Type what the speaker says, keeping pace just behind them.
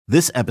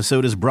This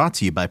episode is brought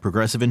to you by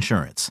Progressive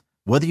Insurance.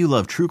 Whether you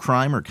love true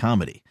crime or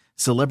comedy,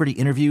 celebrity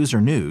interviews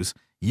or news,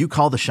 you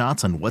call the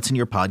shots on what's in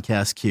your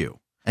podcast queue.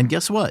 And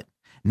guess what?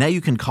 Now you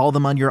can call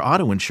them on your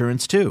auto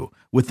insurance too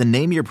with the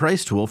Name Your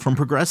Price tool from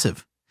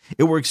Progressive.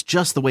 It works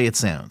just the way it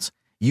sounds.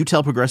 You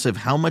tell Progressive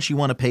how much you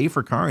want to pay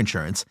for car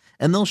insurance,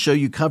 and they'll show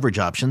you coverage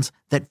options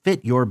that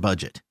fit your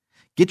budget.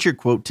 Get your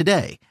quote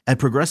today at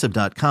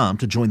Progressive.com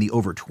to join the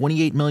over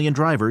 28 million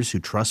drivers who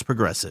trust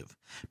Progressive.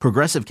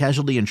 Progressive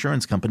Casualty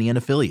Insurance Company and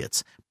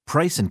Affiliates.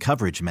 Price and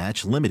coverage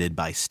match limited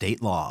by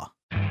state law.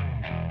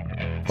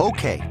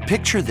 Okay,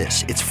 picture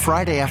this. It's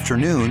Friday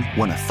afternoon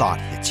when a thought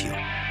hits you.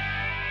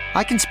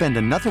 I can spend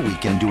another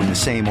weekend doing the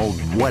same old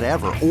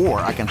whatever,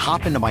 or I can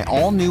hop into my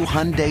all-new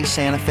Hyundai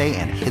Santa Fe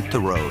and hit the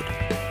road.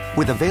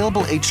 With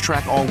available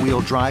H-Track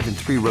all-wheel drive and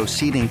 3-row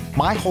seating,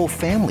 my whole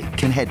family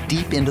can head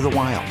deep into the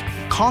wild.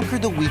 Conquer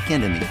the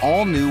weekend in the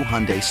all-new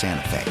Hyundai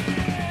Santa Fe.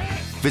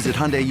 Visit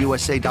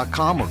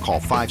HyundaiUSA.com or call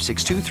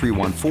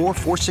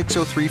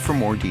 562-314-4603 for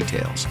more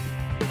details.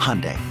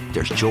 Hyundai,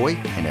 there's joy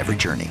in every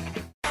journey.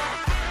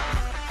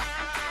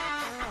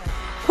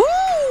 Woo!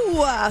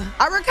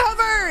 I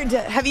recovered.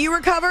 Have you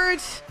recovered?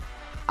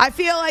 I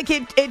feel like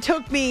it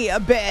took me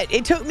a bit.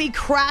 It took me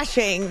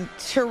crashing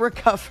to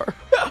recover.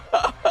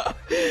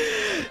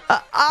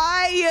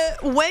 I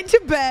went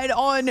to bed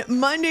on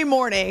Monday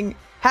morning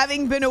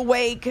having been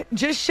awake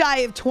just shy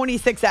of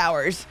 26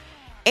 hours.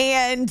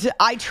 And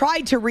I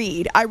tried to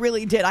read. I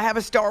really did. I have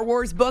a Star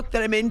Wars book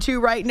that I'm into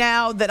right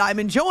now that I'm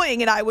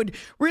enjoying, and I would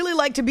really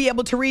like to be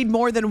able to read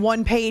more than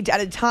one page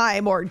at a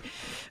time or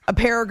a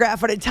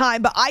paragraph at a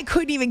time, but I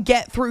couldn't even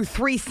get through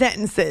 3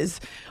 sentences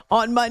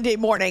on Monday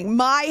morning.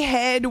 My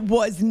head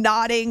was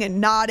nodding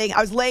and nodding. I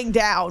was laying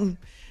down.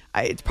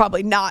 It's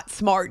probably not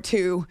smart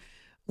to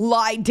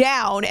lie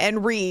down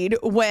and read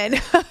when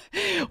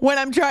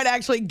I'm trying to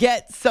actually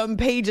get some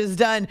pages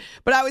done.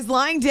 But I was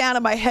lying down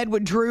and my head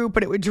would droop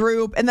and it would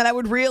droop. And then I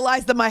would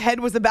realize that my head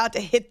was about to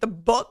hit the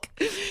book.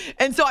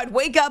 And so I'd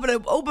wake up and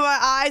I'd open my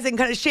eyes and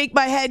kind of shake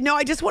my head. No,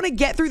 I just want to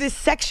get through this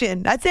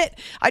section. That's it.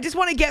 I just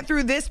want to get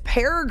through this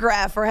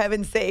paragraph, for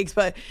heaven's sakes.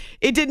 But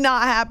it did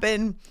not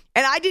happen.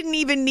 And I didn't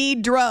even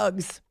need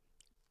drugs.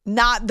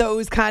 Not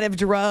those kind of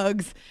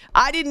drugs.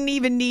 I didn't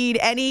even need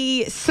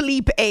any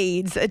sleep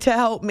aids to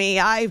help me.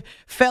 I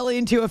fell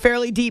into a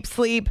fairly deep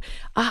sleep.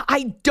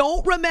 I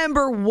don't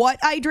remember what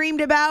I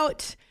dreamed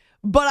about,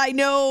 but I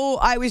know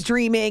I was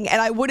dreaming,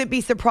 and I wouldn't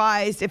be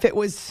surprised if it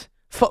was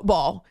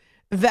football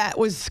that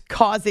was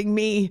causing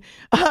me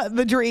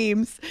the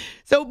dreams.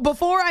 So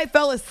before I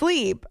fell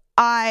asleep,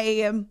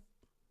 I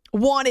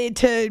wanted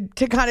to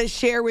kind of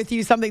share with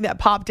you something that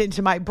popped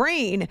into my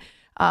brain.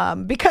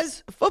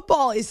 Because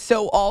football is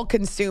so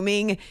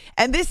all-consuming,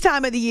 and this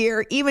time of the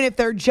year, even if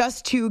they're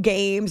just 2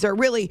 games, or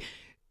really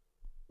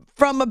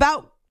from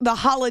about the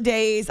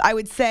holidays, I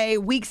would say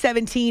week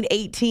 17,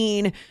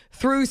 18,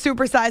 through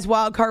Supersized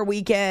Wildcard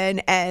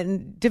Weekend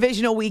and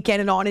Divisional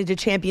Weekend and on into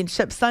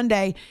Championship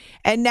Sunday,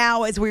 and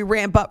now as we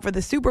ramp up for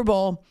the Super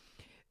Bowl,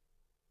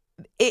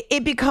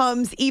 it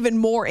becomes even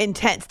more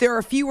intense. There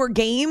are fewer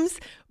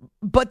games,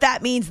 but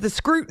that means the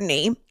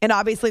scrutiny and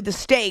obviously the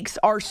stakes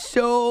are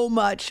so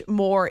much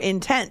more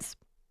intense.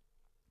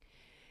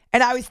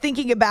 And I was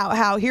thinking about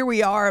how here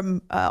we are,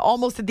 I'm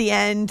almost at the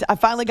end. I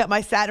finally got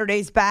my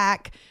Saturdays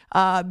back.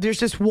 There's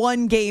just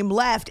 1 game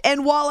left.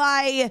 And while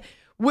I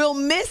will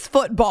miss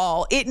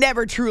football, it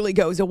never truly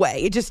goes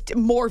away. It just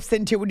morphs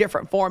into a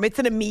different form. It's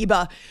an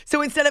amoeba.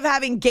 So instead of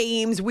having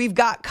games, we've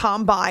got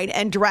combine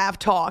and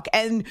draft talk,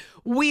 and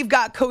we've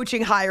got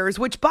coaching hires,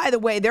 which, by the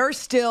way, there are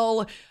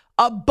still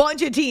a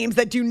bunch of teams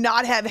that do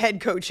not have head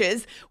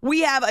coaches.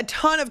 We have a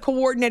ton of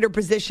coordinator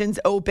positions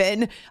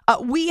open.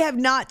 We have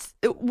not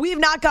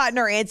gotten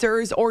our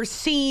answers or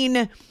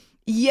seen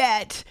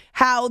yet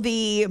how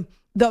the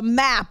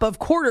map of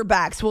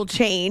quarterbacks will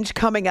change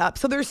coming up.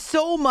 So there's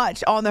so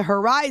much on the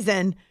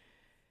horizon.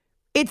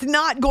 It's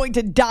not going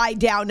to die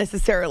down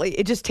necessarily.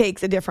 It just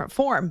takes a different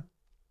form.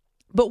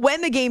 But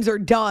when the games are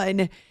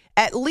done,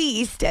 at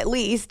least,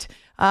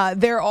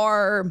 there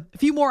are a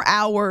few more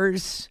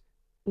hours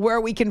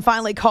where we can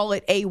finally call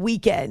it a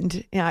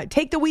weekend.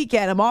 Take the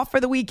weekend. I'm off for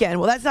the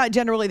weekend. Well, that's not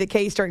generally the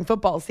case during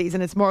football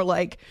season. It's more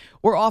like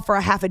we're off for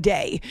a half a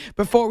day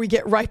before we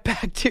get right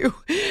back to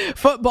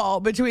football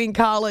between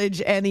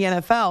college and the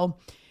NFL.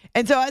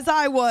 And so as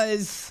I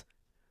was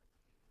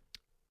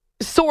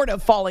sort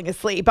of falling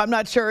asleep, I'm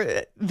not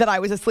sure that I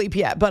was asleep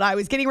yet, but I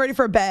was getting ready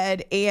for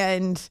bed,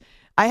 and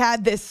I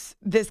had this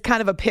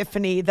kind of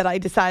epiphany that I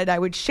decided I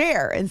would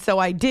share. And so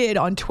I did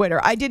on Twitter.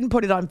 I didn't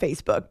put it on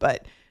Facebook,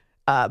 but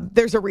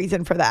there's a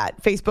reason for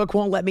that. Facebook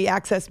won't let me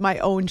access my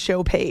own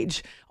show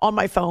page on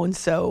my phone.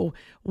 So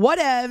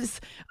whatevs.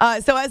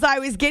 So as I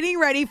was getting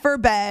ready for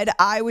bed,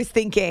 I was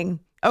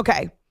thinking,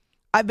 okay,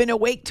 I've been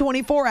awake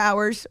 24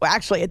 hours. Well,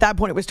 actually, at that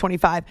point, it was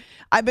 25.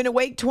 I've been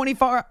awake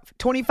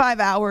 25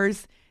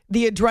 hours.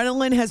 The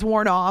adrenaline has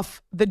worn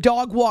off. The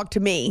dog walked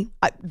me.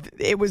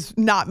 It was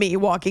not me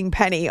walking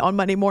Penny on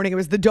Monday morning. It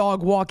was the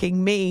dog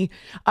walking me.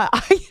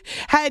 I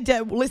had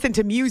to listen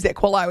to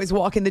music while I was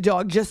walking the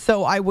dog just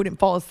so I wouldn't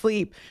fall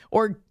asleep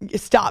or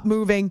stop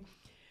moving.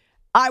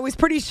 I was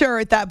pretty sure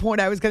at that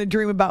point I was going to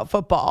dream about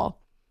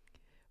football.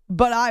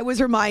 But I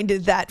was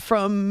reminded that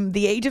from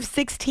the age of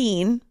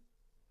 16,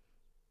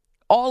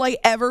 all I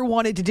ever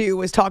wanted to do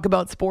was talk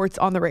about sports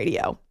on the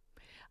radio.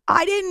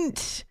 I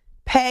didn't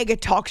peg a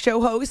talk show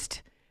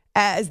host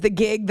as the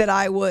gig that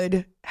I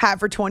would have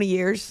for 20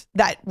 years.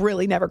 That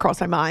really never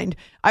crossed my mind.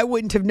 I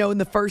wouldn't have known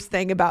the first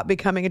thing about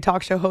becoming a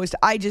talk show host.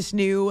 I just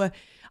knew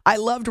I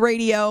loved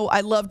radio.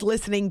 I loved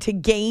listening to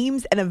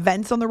games and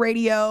events on the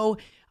radio.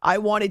 I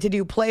wanted to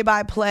do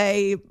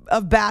play-by-play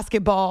of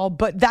basketball,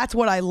 but that's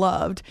what I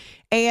loved.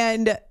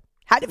 And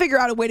had to figure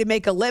out a way to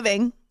make a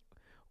living.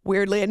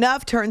 Weirdly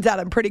enough, turns out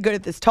I'm pretty good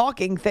at this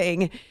talking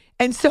thing.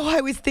 And so I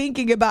was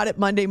thinking about it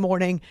Monday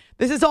morning.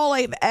 This is all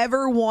I've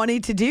ever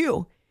wanted to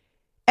do.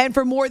 And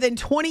for more than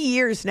 20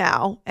 years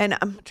now, and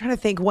I'm trying to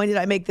think, when did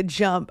I make the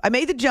jump? I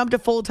made the jump to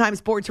full-time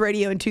sports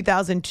radio in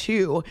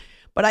 2002,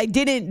 but I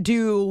didn't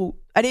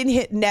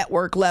hit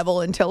network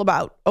level until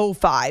about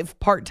 2005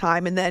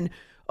 part-time, and then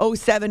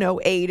 2007,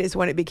 2008 is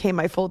when it became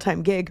my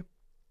full-time gig.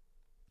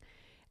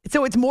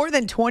 So it's more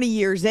than 20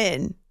 years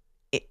in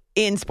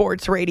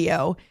sports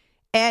radio,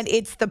 and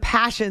it's the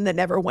passion that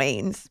never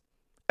wanes.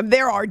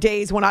 There are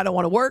days when I don't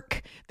want to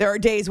work. There are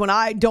days when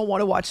I don't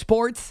want to watch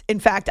sports. In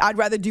fact, I'd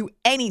rather do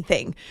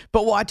anything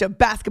but watch a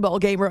basketball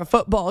game or a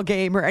football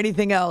game or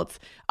anything else.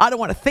 I don't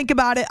want to think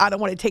about it. I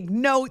don't want to take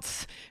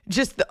notes.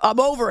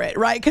 I'm over it,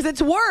 right? Because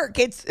it's work.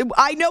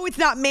 I know it's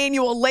not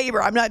manual labor.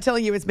 I'm not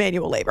telling you it's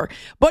manual labor,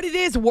 but it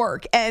is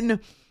work. And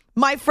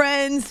my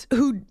friends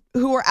who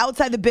are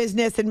outside the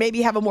business and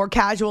maybe have a more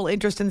casual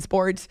interest in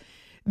sports,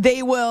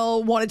 they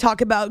will want to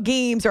talk about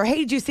games or, hey,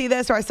 did you see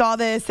this? Or I saw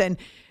this. And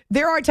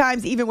there are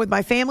times, even with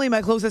my family,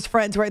 my closest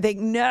friends, where I think,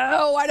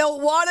 no, I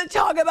don't want to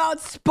talk about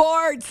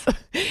sports.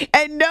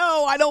 And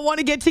no, I don't want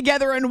to get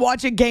together and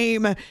watch a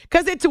game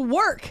because it's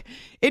work.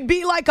 It'd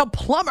be like a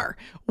plumber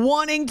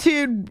wanting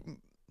to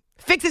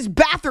fix his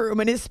bathroom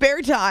in his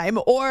spare time,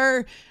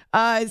 or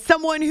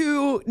someone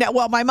who,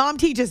 my mom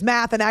teaches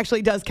math and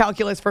actually does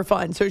calculus for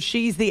fun. So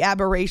she's the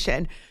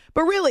aberration.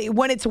 But really,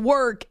 when it's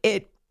work,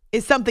 it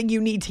is something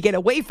you need to get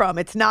away from.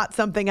 It's not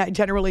something I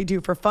generally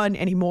do for fun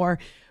anymore.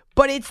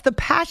 But it's the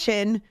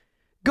passion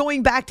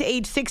going back to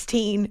age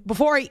 16,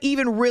 before I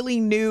even really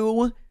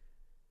knew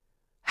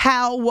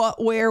how,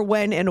 what, where,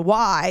 when, and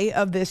why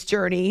of this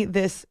journey,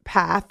 this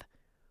path.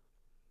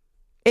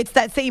 It's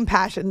that same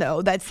passion,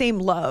 though, that same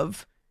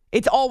love.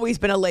 It's always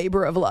been a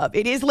labor of love.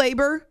 It is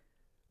labor,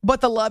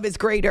 but the love is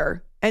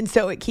greater. And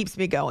so it keeps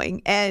me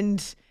going.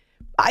 And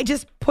I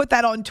just put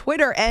that on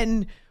Twitter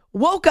and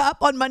woke up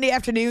on Monday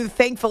afternoon,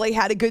 thankfully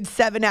had a good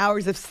 7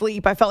 hours of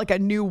sleep. I felt like a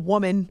new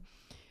woman.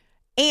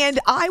 And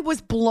I was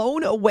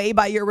blown away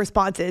by your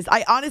responses.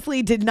 I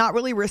honestly did not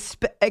really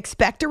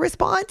expect a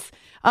response.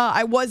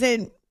 I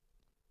wasn't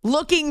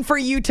looking for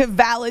you to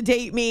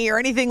validate me or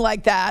anything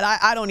like that.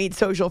 I don't need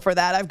social for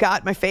that. I've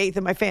got my faith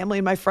and my family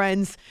and my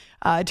friends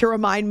to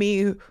remind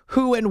me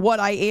who and what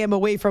I am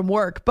away from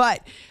work.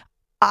 But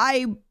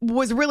I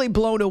was really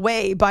blown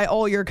away by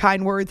all your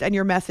kind words and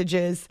your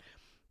messages.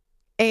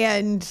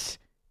 And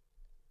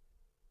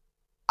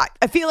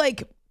I feel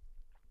like,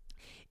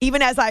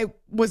 even as I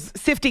was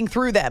sifting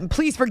through them,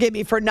 please forgive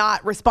me for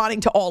not responding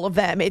to all of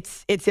them.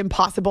 It's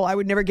impossible. I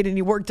would never get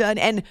any work done.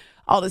 And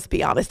I'll just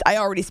be honest, I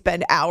already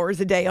spend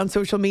hours a day on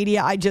social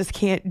media. I just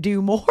can't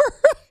do more.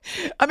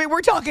 I mean,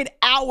 we're talking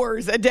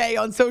hours a day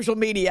on social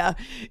media.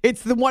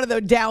 It's one of the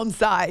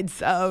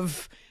downsides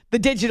of the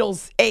digital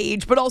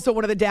age, but also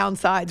one of the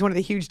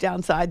huge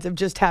downsides of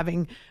just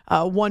having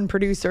one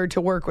producer to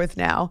work with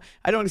now.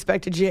 I don't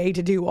expect a Jay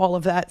to do all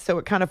of that, so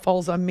it kind of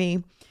falls on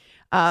me.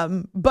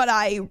 But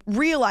I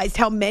realized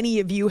how many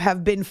of you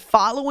have been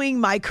following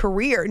my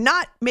career,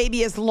 not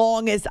maybe as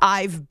long as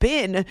I've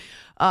been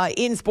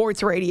in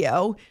sports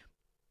radio,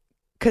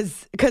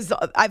 because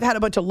I've had a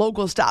bunch of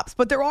local stops.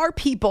 But there are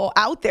people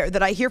out there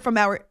that I hear from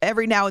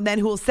every now and then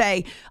who will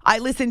say, I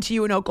listened to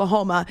you in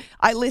Oklahoma.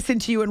 I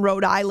listened to you in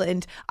Rhode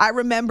Island. I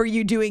remember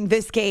you doing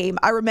this game.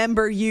 I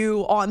remember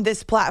you on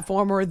this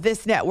platform or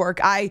this network.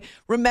 I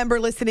remember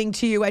listening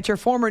to you at your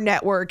former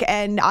network,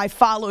 and I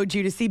followed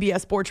you to CBS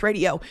Sports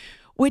Radio,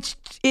 which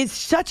is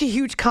such a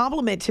huge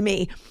compliment to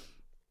me.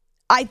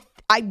 I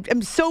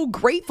am so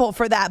grateful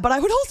for that. But I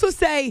would also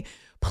say,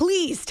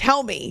 please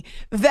tell me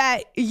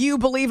that you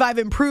believe I've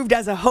improved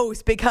as a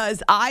host,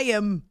 because I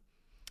am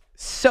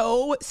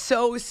so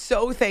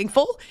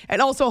thankful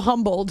and also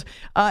humbled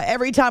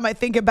every time I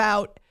think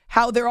about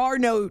how there are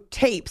no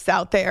tapes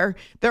out there.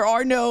 There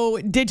are no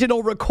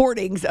digital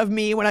recordings of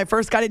me when I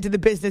first got into the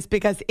business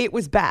because it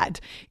was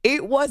bad.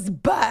 It was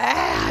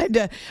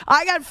bad.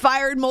 I got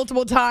fired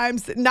multiple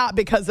times, not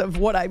because of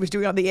what I was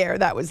doing on the air.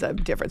 That was a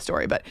different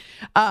story. But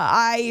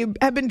I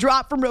have been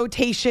dropped from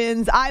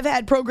rotations. I've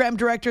had program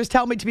directors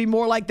tell me to be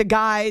more like the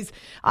guys.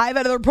 I've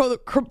had other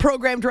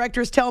program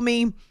directors tell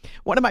me.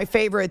 One of my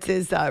favorites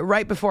is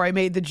right before I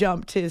made the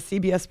jump to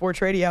CBS Sports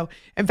Radio.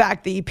 In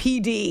fact, the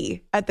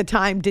PD at the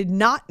time did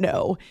not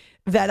know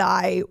that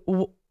I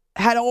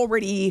had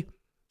already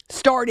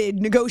started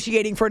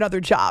negotiating for another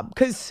job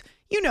because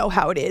you know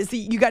how it is.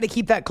 You got to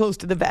keep that close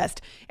to the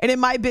vest. And in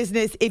my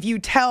business, if you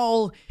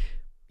tell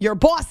your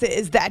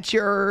bosses that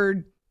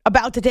you're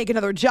about to take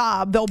another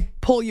job, they'll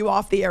pull you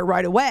off the air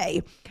right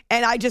away.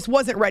 And I just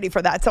wasn't ready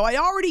for that. So I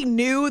already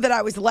knew that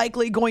I was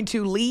likely going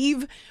to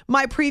leave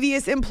my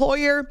previous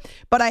employer,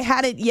 but I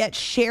hadn't yet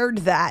shared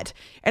that.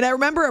 And I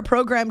remember a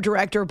program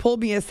director pulled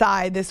me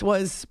aside. This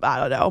was, I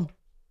don't know,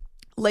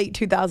 late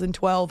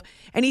 2012.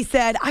 And he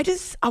said,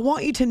 I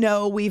want you to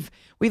know we've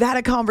had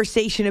a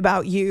conversation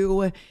about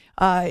you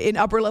in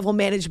upper level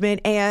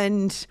management,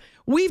 and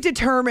we've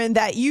determined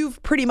that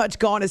you've pretty much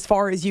gone as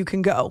far as you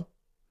can go.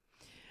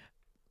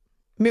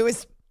 I mean, it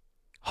was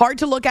hard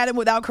to look at him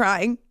without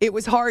crying. It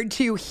was hard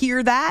to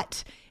hear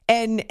that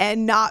and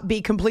not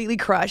be completely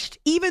crushed,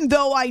 even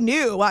though I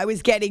knew I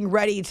was getting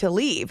ready to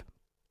leave.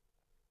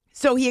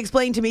 So he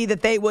explained to me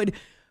that they would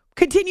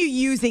continue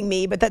using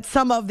me, but that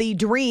some of the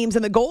dreams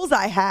and the goals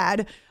I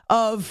had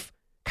of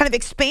kind of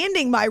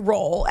expanding my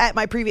role at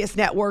my previous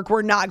network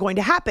were not going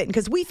to happen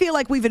because we feel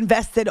like we've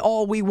invested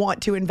all we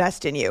want to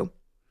invest in you.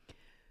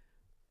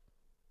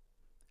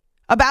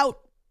 About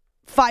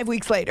 5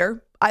 weeks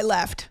later, I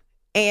left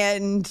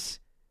and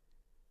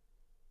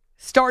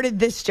started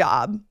this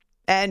job.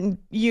 And,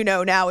 you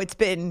know, now it's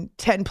been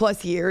 10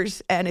 plus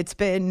years and it's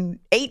been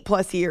 8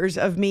 plus years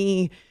of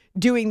me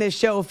doing this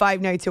show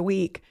 5 nights a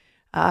week.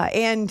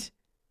 And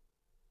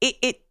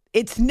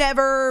it's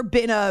never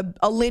been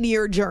a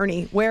linear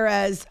journey,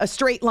 whereas a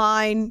straight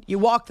line, you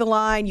walk the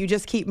line, you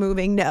just keep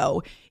moving.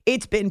 No,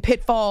 it's been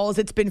pitfalls,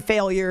 it's been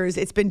failures,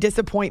 it's been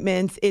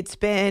disappointments, it's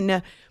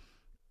been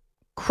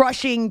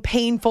crushing,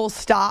 painful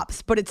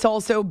stops, but it's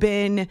also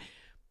been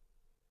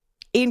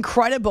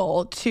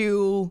incredible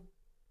to,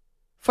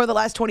 for the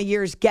last 20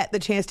 years, get the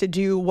chance to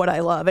do what I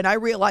love. And I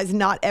realize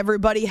not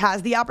everybody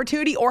has the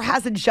opportunity or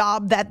has a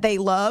job that they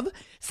love.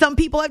 Some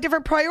people have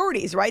different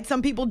priorities, right?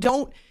 Some people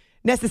don't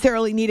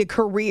necessarily need a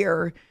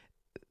career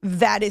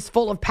that is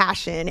full of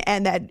passion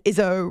and that is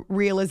a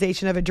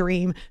realization of a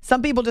dream.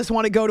 Some people just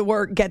want to go to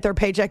work, get their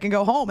paycheck, and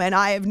go home. And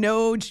I have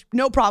no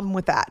problem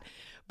with that.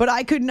 But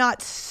I could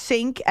not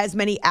sink as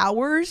many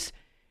hours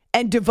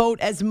and devote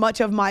as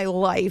much of my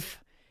life.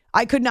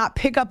 I could not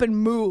pick up and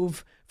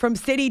move from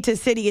city to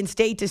city and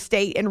state to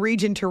state and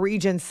region to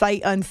region,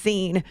 sight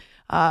unseen,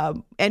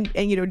 and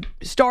you know,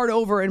 start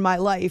over in my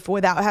life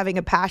without having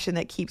a passion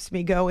that keeps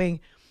me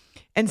going.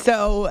 And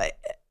so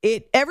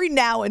every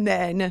now and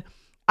then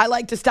I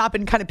like to stop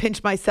and kind of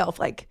pinch myself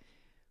like,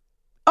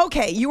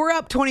 okay, you were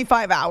up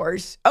 25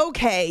 hours.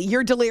 Okay,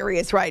 you're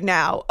delirious right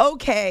now.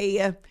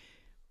 Okay,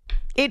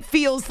 it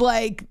feels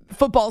like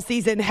football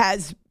season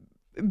has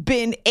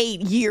been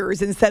 8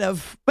 years instead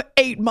of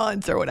 8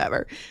 months or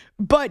whatever.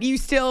 But you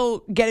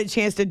still get a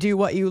chance to do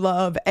what you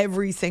love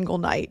every single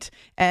night.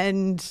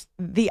 And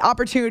the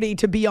opportunity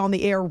to be on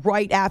the air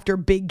right after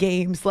big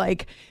games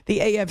like the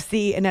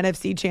AFC and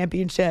NFC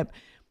championship,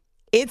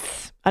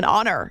 it's an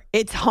honor.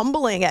 It's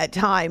humbling at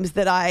times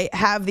that I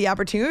have the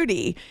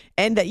opportunity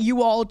and that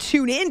you all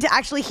tune in to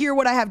actually hear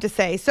what I have to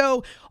say.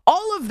 So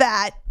all of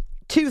that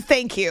to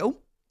thank you.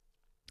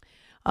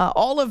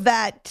 All of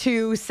that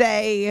to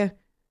say,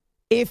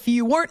 if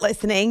you weren't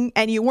listening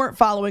and you weren't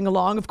following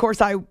along, of course,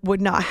 I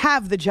would not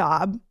have the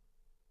job,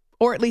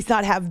 or at least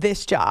not have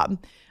this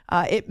job.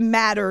 It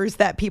matters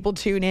that people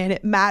tune in.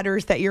 It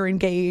matters that you're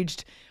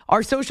engaged.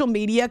 Our social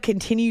media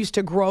continues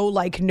to grow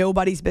like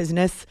nobody's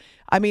business.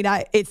 I mean,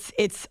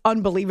 it's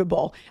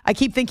unbelievable. I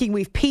keep thinking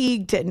we've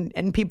peaked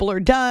and people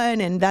are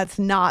done, and that's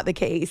not the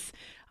case.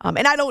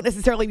 And I don't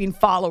necessarily mean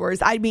followers.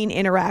 I mean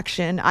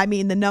interaction. I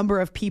mean the number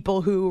of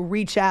people who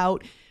reach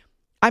out.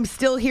 I'm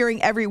still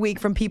hearing every week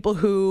from people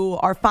who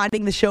are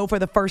finding the show for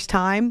the first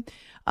time.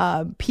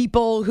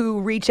 People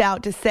who reach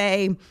out to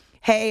say,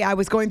 hey, I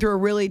was going through a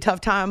really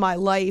tough time in my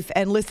life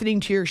and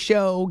listening to your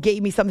show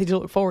gave me something to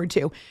look forward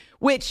to,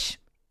 which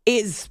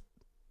is,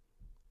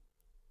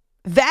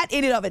 that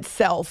in and of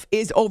itself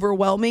is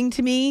overwhelming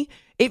to me.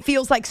 It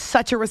feels like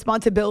such a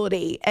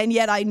responsibility. And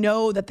yet I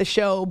know that the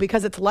show,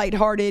 because it's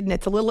lighthearted and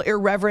it's a little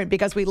irreverent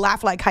because we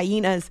laugh like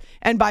hyenas,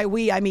 and by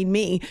we, I mean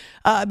me,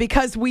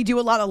 because we do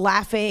a lot of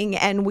laughing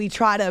and we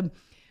try to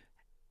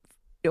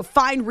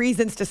find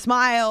reasons to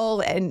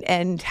smile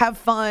and have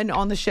fun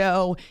on the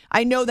show.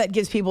 I know that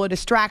gives people a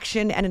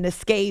distraction and an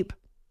escape.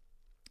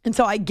 And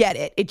so I get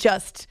it. It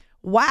just,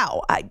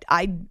 wow.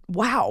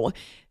 Wow.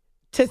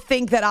 To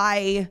think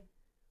that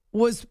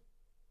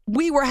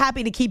we were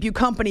happy to keep you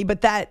company,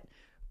 but that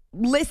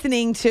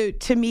listening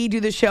to me do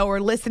the show or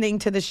listening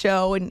to the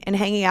show and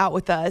hanging out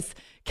with us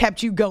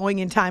kept you going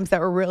in times that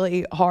were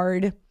really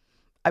hard.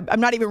 I'm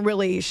not even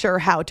really sure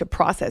how to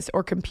process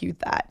or compute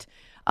that.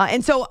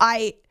 And so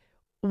I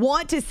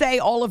want to say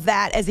all of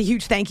that as a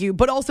huge thank you,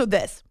 but also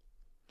this.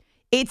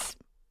 It's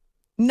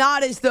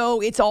not as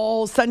though it's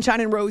all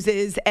sunshine and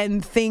roses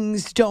and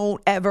things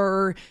don't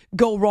ever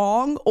go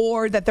wrong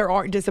or that there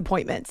aren't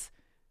disappointments.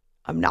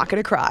 I'm not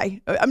going to cry.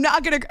 I'm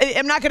not going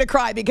to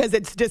cry because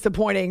it's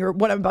disappointing or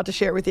what I'm about to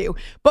share with you,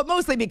 but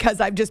mostly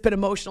because I've just been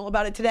emotional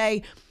about it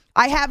today.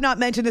 I have not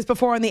mentioned this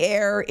before on the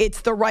air.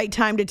 It's the right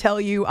time to tell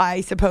you,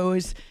 I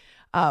suppose.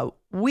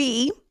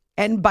 We,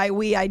 and by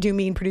we, I do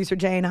mean producer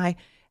Jay and I,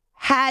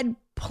 had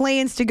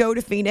plans to go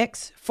to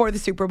Phoenix for the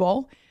Super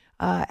Bowl.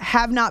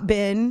 Have not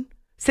been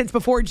since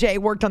before Jay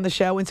worked on the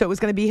show, and so it was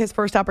going to be his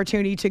first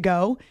opportunity to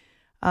go.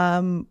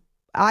 I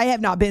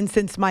have not been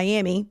since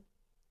Miami.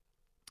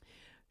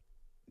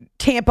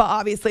 Tampa,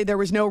 obviously, there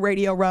was no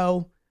Radio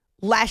Row.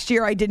 Last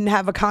year, I didn't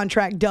have a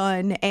contract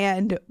done,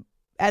 and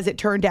as it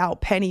turned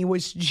out, Penny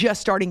was just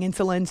starting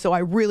insulin, so I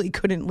really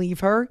couldn't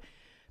leave her.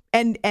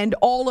 And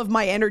all of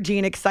my energy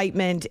and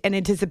excitement and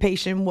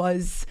anticipation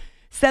was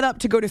set up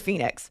to go to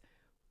Phoenix.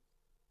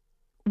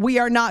 We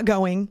are not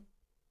going.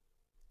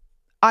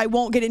 I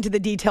won't get into the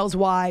details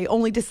why,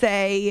 only to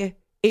say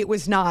it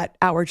was not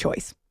our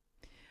choice.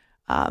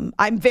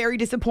 I'm very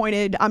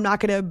disappointed. I'm not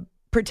going to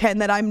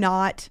pretend that I'm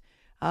not.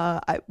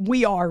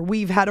 We are.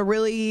 We've had a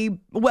really,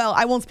 well,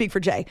 I won't speak for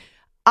Jay.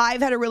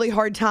 I've had a really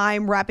hard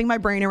time wrapping my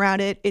brain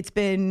around it. It's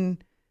been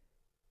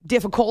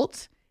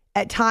difficult.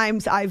 At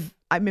times, I'm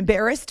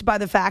embarrassed by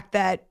the fact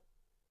that,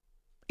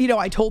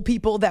 I told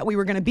people that we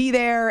were going to be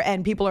there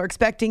and people are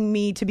expecting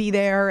me to be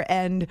there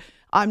and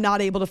I'm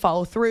not able to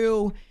follow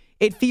through.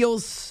 It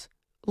feels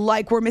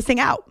like we're missing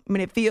out. I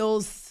mean, it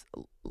feels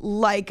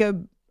like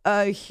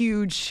a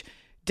huge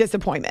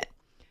disappointment.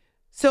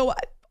 So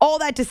all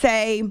that to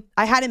say,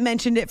 I hadn't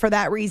mentioned it for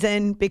that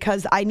reason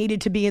because I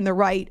needed to be in the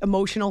right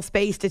emotional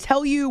space to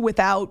tell you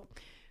without,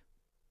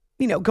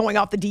 going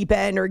off the deep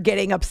end or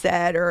getting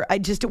upset or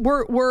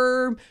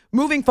we're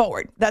moving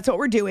forward. That's what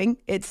we're doing.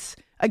 It's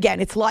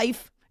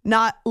life.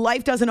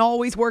 Life doesn't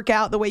always work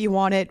out the way you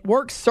want it.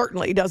 Work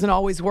certainly doesn't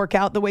always work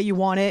out the way you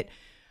want it.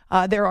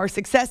 There are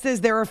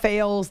successes, there are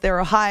fails, there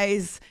are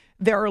highs,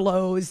 there are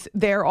lows,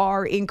 there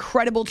are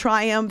incredible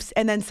triumphs,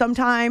 and then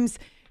sometimes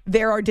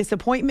there are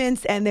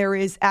disappointments and there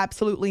is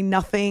absolutely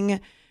nothing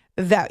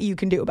that you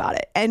can do about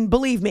it. And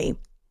believe me,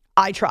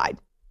 I tried.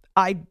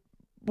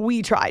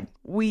 We tried.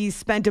 We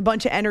spent a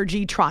bunch of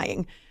energy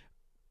trying,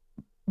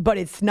 but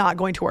it's not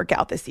going to work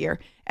out this year.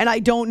 And I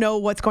don't know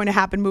what's going to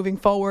happen moving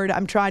forward.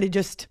 I'm trying to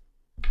just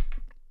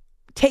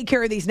take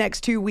care of these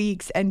next 2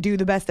 weeks and do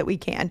the best that we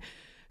can.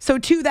 So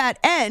to that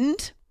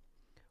end,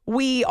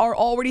 we are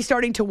already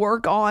starting to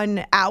work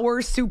on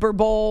our Super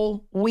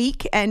Bowl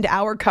week and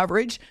our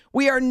coverage.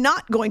 We are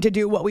not going to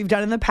do what we've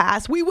done in the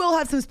past. We will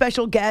have some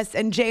special guests,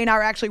 and Jay and I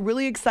are actually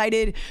really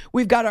excited.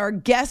 We've got our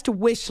guest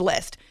wish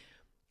list,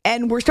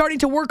 and we're starting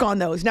to work on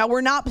those. Now,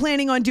 we're not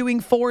planning on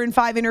doing 4 and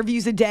 5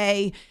 interviews a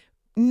day.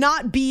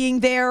 Not being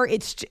there,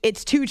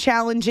 it's too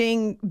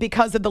challenging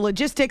because of the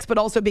logistics, but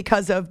also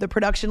because of the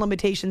production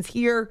limitations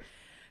here.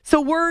 So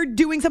we're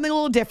doing something a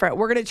little different.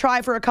 We're going to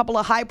try for a couple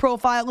of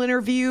high-profile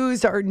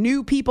interviews or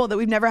new people that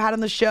we've never had on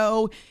the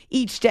show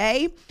each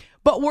day.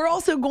 But we're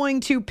also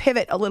going to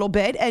pivot a little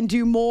bit and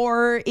do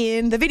more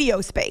in the video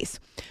space.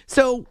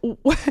 So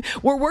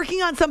we're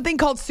working on something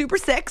called Super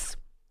 6.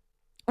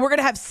 We're going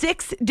to have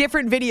 6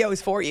 different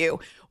videos for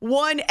you,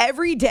 one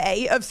every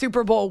day of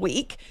Super Bowl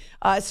week,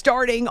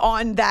 starting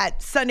on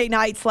that Sunday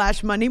night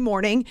 / Monday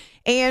morning.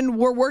 And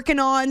we're working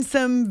on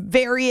some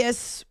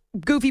various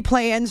goofy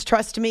plans,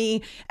 trust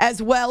me,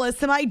 as well as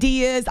some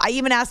ideas. I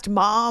even asked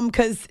Mom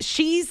because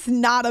she's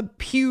not a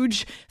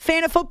huge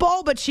fan of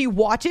football, but she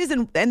watches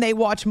and they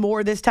watch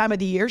more this time of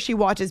the year. She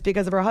watches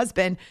because of her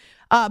husband.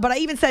 But I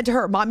even said to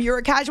her, Mom, you're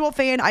a casual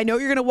fan. I know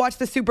you're going to watch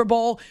the Super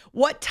Bowl.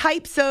 What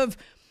types of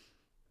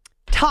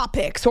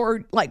topics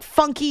or like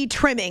funky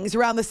trimmings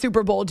around the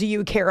Super Bowl do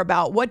you care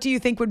about? What do you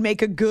think would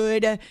make a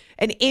good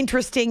and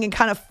interesting and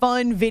kind of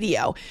fun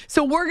video?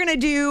 So we're going to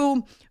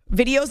do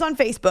videos on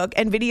Facebook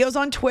and videos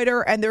on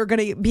Twitter, and they're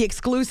going to be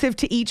exclusive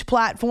to each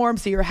platform.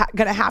 So you're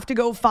going to have to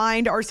go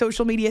find our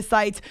social media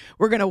sites.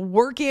 We're going to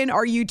work in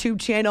our YouTube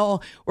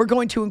channel. We're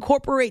going to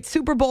incorporate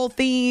Super Bowl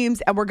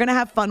themes, and we're going to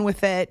have fun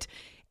with it.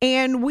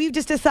 And we've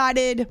just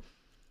decided,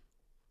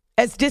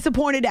 as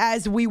disappointed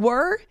as we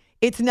were,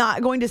 it's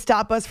not going to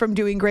stop us from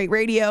doing great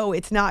radio.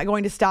 It's not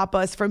going to stop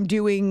us from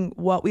doing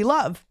what we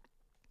love.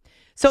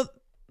 So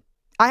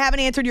I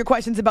haven't answered your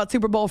questions about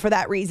Super Bowl for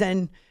that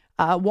reason.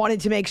 Wanted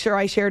to make sure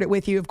I shared it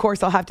with you. Of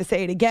course, I'll have to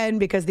say it again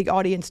because the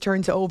audience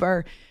turns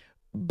over.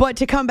 But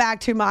to come back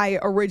to my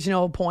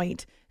original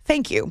point,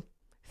 thank you.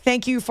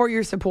 Thank you for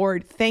your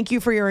support. Thank you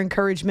for your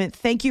encouragement.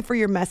 Thank you for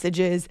your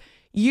messages.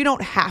 You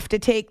don't have to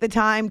take the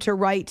time to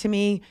write to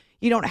me.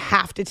 You don't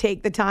have to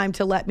take the time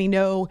to let me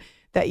know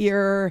that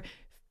you're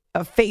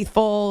a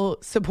faithful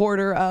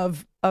supporter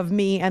of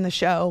me and the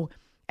show.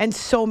 And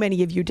so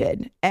many of you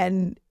did.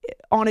 And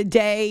on a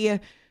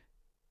day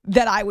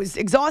that I was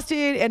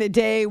exhausted and a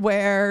day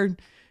where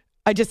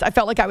I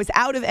felt like I was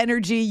out of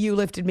energy, you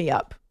lifted me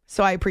up.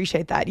 So I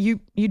appreciate that. You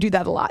do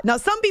that a lot. Now,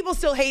 some people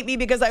still hate me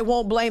because I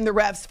won't blame the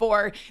refs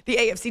for the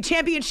AFC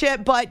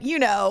Championship, but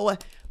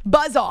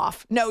buzz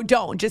off. No,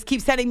 don't. Just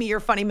keep sending me your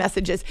funny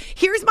messages.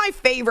 Here's my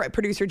favorite,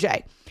 Producer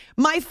Jay.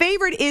 My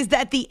favorite is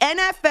that the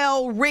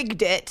NFL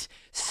rigged it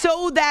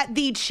so that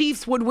the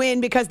Chiefs would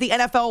win because the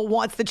NFL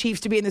wants the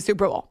Chiefs to be in the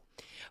Super Bowl.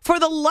 For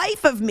the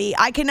life of me,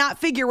 I cannot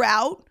figure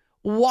out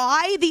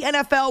why the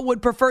NFL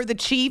would prefer the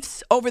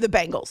Chiefs over the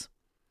Bengals.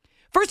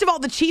 First of all,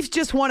 the Chiefs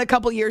just won a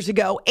couple years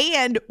ago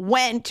and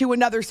went to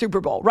another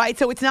Super Bowl, right?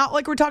 So it's not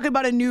like we're talking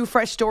about a new,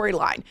 fresh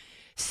storyline.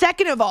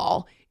 Second of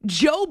all,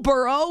 Joe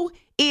Burrow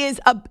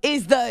is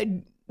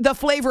the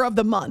flavor of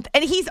the month,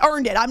 and he's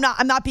earned it. I'm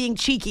not being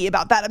cheeky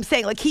about that. I'm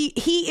saying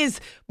he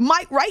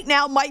right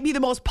now might be the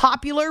most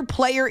popular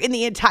player in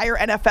the entire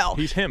NFL.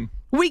 He's him.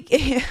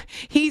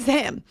 He's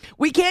him.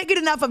 We can't get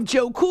enough of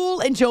Joe Cool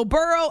and Joe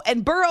Burrow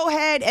and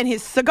Burrowhead and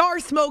his cigar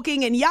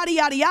smoking and yada,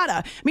 yada, yada.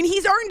 I mean,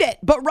 he's earned it.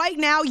 But right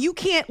now, you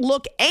can't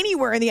look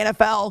anywhere in the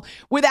NFL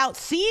without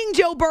seeing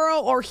Joe Burrow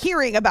or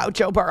hearing about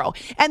Joe Burrow.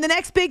 And the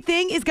next big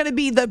thing is going to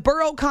be the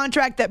Burrow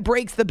contract that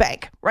breaks the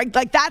bank, right?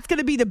 Like, that's going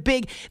to be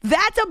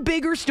that's a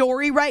bigger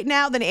story right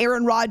now than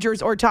Aaron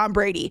Rodgers or Tom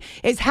Brady,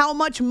 is how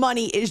much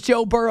money is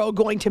Joe Burrow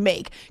going to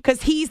make?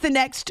 Because he's the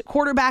next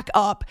quarterback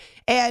up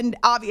and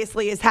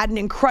obviously has had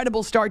an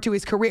incredible start to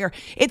his career.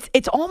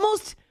 It's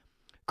almost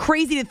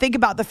crazy to think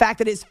about the fact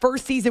that his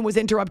first season was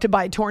interrupted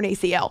by a torn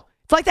ACL.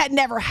 It's like that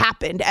never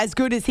happened, as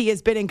good as he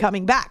has been in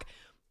coming back.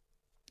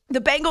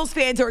 The Bengals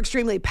fans are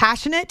extremely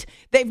passionate.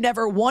 They've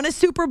never won a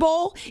Super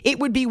Bowl. It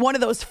would be one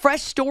of those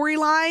fresh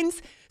storylines.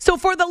 So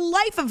for the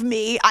life of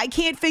me, I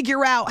can't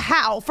figure out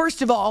how,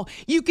 first of all,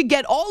 you could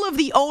get all of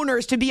the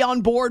owners to be on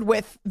board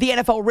with the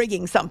NFL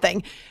rigging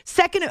something.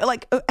 Second,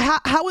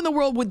 how in the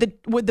world would the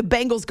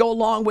Bengals go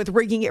along with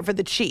rigging it for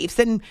the Chiefs?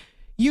 And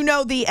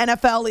the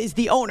NFL is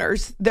the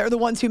owners. They're the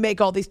ones who make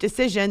all these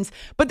decisions.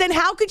 But then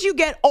how could you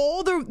get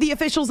all the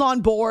officials on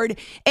board?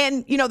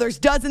 And, there's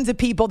dozens of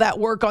people that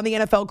work on the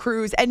NFL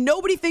crews, and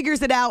nobody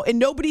figures it out, and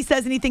nobody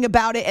says anything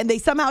about it, and they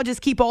somehow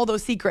just keep all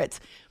those secrets.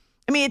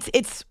 I mean,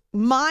 it's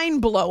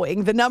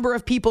mind-blowing the number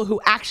of people who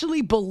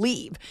actually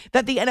believe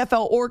that the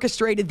NFL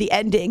orchestrated the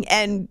ending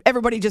and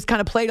everybody just kind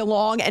of played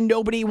along and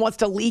nobody wants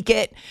to leak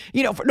it.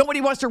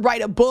 Nobody wants to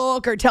write a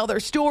book or tell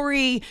their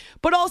story.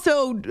 But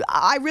also,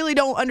 I really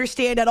don't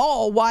understand at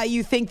all why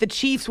you think the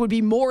Chiefs would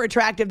be more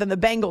attractive than the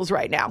Bengals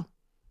right now.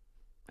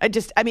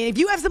 If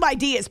you have some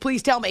ideas,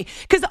 please tell me.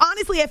 Because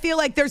honestly, I feel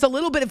like there's a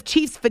little bit of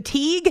Chiefs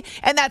fatigue,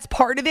 and that's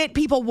part of it.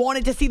 People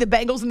wanted to see the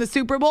Bengals in the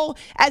Super Bowl,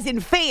 as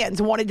in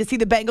fans wanted to see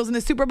the Bengals in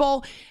the Super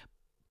Bowl.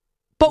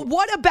 But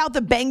what about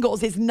the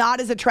Bengals is not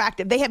as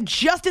attractive? They have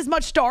just as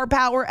much star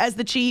power as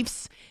the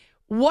Chiefs.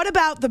 What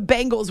about the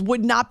Bengals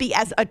would not be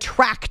as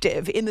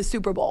attractive in the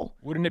Super Bowl?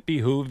 Wouldn't it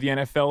behoove the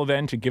NFL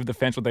then to give the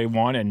fans what they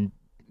want and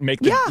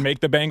make the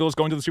Bengals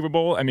go into the Super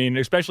Bowl? I mean,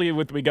 especially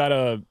we got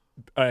a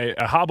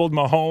hobbled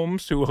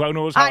Mahomes, who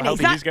knows how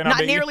healthy he's going to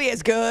be. Not nearly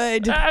as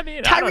good.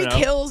 Tyreek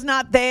Hill's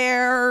not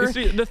there.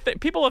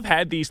 People have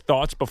had these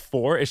thoughts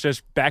before. It's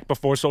just back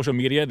before social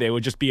media, they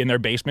would just be in their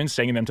basements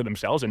saying them to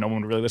themselves, and no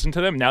one would really listen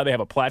to them. Now they have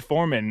a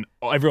platform, and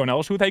everyone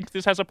else who thinks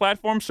this has a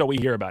platform, so we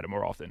hear about it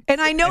more often.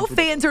 And I know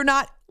fans are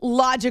not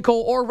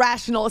logical or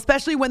rational,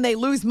 especially when they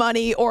lose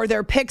money or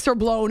their picks are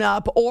blown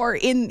up, or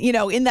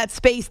in that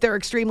space they're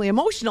extremely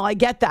emotional. I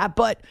get that,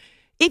 but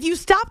if you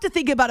stop to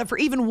think about it for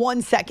even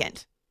 1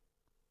 second,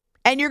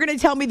 and you're going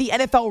to tell me the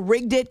NFL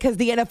rigged it because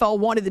the NFL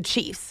wanted the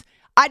Chiefs,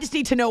 I just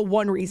need to know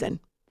one reason.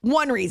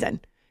 One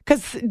reason.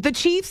 Because the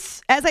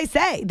Chiefs, as I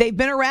say, they've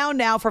been around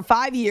now for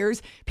 5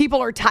 years. People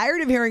are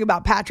tired of hearing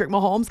about Patrick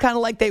Mahomes, kind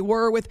of like they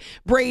were with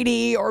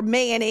Brady or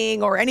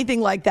Manning or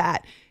anything like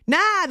that.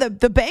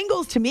 The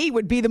Bengals, to me,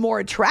 would be the more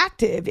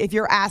attractive if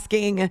you're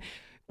asking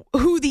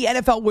who the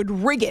NFL would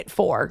rig it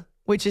for,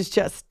 which is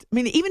just,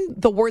 even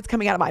the words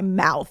coming out of my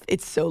mouth,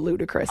 it's so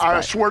ludicrous.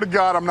 I swear to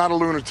God, I'm not a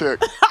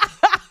lunatic.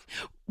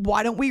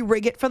 Why don't we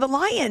rig it for the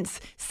Lions?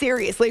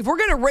 Seriously, if we're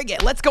going to rig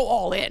it, let's go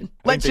all in.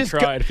 Let's just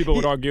tried. People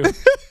would argue.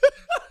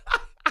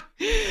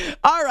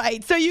 All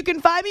right, so you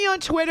can find me on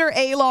Twitter,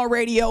 A-Law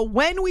Radio.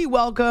 When we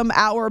welcome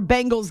our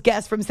Bengals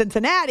guest from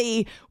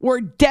Cincinnati,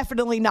 we're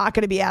definitely not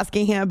going to be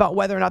asking him about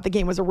whether or not the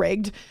game was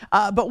rigged,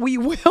 but we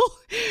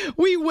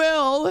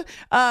will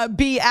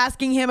be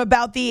asking him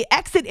about the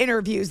exit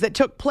interviews that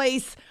took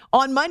place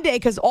on Monday,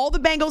 because all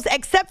the Bengals,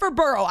 except for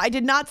Burrow, I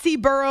did not see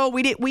Burrow.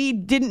 We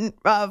didn't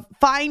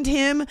find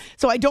him,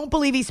 so I don't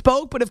believe he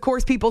spoke. But of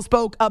course, people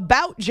spoke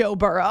about Joe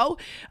Burrow.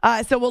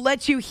 So we'll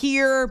let you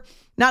hear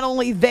not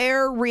only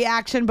their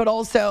reaction, but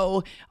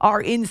also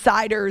our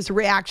insiders'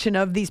 reaction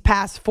of these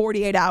past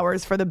 48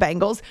 hours for the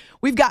Bengals.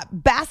 We've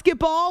got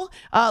basketball.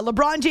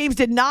 LeBron James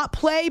did not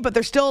play, but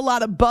there's still a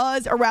lot of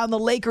buzz around the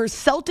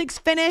Lakers-Celtics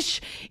finish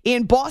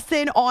in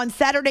Boston on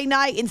Saturday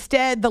night.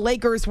 Instead, the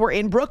Lakers were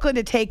in Brooklyn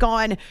to take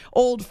on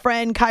old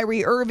friend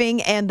Kyrie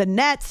Irving and the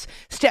Nets.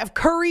 Steph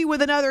Curry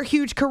with another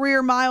huge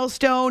career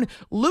milestone.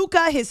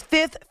 Luka, his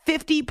 5th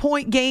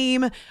 50-point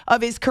game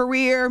of his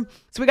career.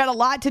 So we got a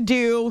lot to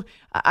do.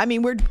 I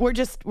mean, we're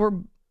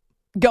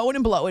going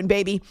and blowing,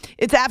 baby.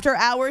 It's After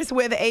Hours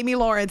with Amy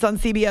Lawrence on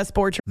CBS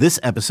Sports. This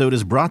episode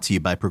is brought to you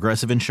by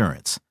Progressive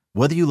Insurance.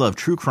 Whether you love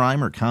true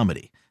crime or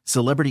comedy,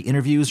 celebrity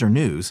interviews or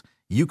news,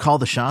 you call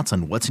the shots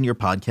on what's in your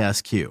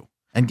podcast queue.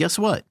 And guess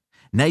what?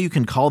 Now you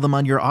can call them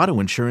on your auto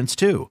insurance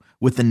too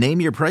with the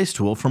Name Your Price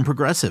tool from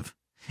Progressive.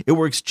 It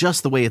works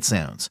just the way it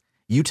sounds.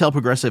 You tell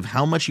Progressive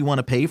how much you want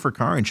to pay for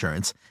car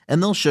insurance,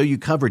 and they'll show you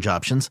coverage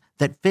options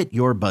that fit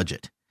your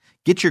budget.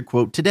 Get your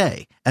quote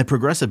today at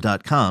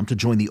Progressive.com to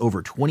join the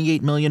over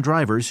 28 million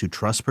drivers who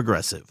trust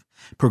Progressive.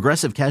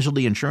 Progressive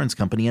Casualty Insurance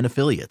Company and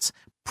Affiliates.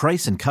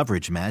 Price and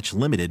coverage match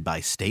limited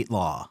by state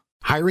law.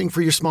 Hiring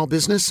for your small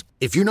business?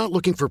 If you're not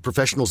looking for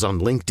professionals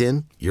on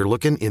LinkedIn, you're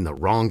looking in the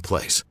wrong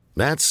place.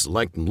 That's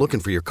like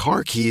looking for your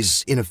car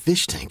keys in a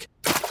fish tank.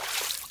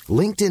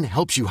 LinkedIn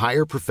helps you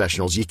hire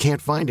professionals you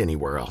can't find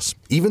anywhere else,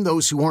 even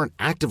those who aren't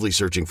actively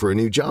searching for a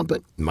new job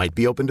but might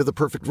be open to the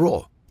perfect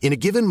role. In a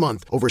given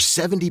month, over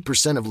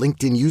 70% of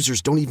LinkedIn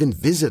users don't even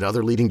visit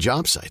other leading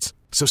job sites.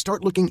 So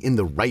start looking in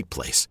the right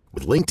place.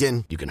 With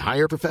LinkedIn, you can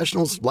hire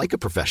professionals like a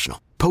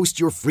professional. Post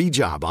your free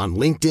job on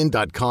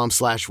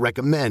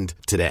linkedin.com/recommend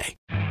today.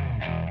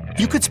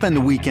 You could spend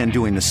the weekend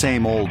doing the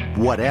same old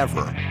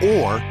whatever,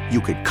 or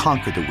you could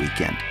conquer the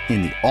weekend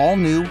in the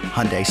all-new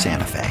Hyundai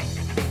Santa Fe.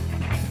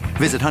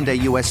 Visit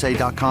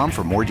HyundaiUSA.com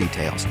for more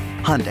details.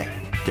 Hyundai,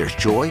 there's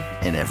joy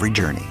in every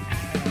journey.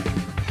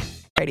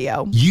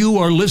 Radio. You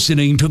are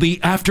listening to the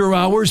After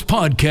Hours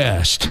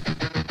Podcast.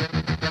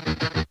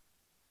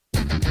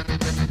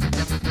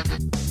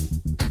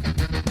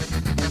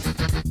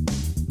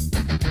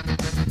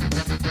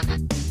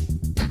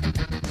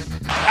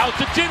 Out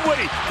to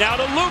Dinwiddie, now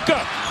to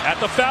Luka. At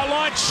the foul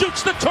line,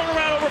 shoots the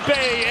turnaround over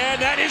Bay,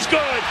 and that is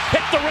good.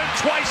 Hit the rim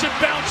twice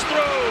and bounce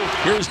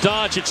through. Here's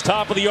Doncic,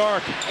 top of the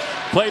arc.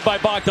 Played by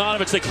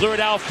Bogdanovic, they clear it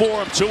out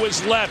for him to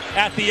his left.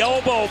 At the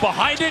elbow,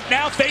 behind it,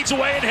 now fades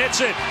away and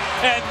hits it.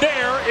 And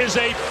there is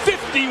a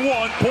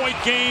 51-point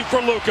game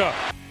for Luka.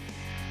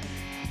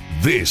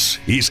 This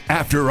is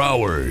After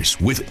Hours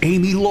with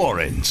Amy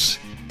Lawrence.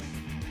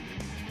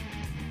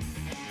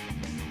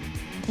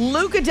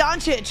 Luka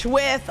Doncic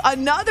with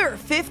another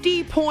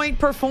 50-point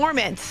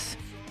performance.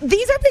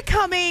 These are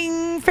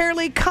becoming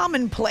fairly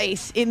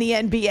commonplace in the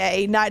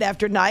NBA night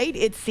after night,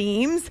 it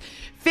seems.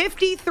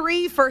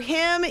 53 for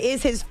him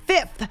is his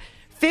 5th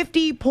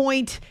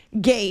 50-point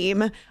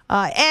game.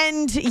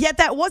 And yet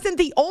that wasn't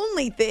the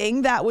only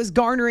thing that was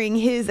garnering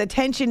his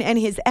attention and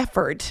his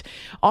effort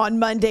on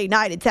Monday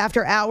night. It's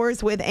After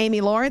Hours with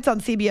Amy Lawrence on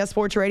CBS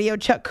Sports Radio.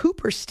 Chuck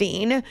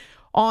Cooperstein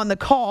on the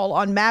call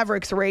on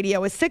Mavericks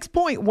Radio. A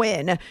 6-point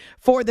win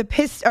for the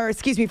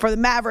for the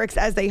Mavericks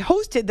as they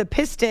hosted the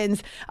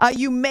Pistons.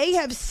 You may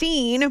have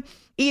seen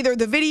either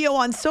the video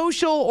on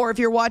social, or if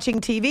you're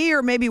watching TV,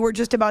 or maybe we're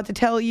just about to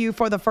tell you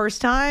for the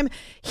first time,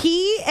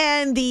 he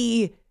and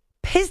the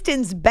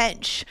Pistons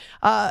bench,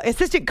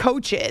 assistant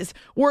coaches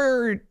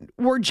were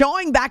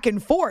jawing back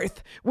and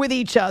forth with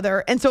each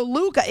other. And so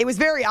Luka, it was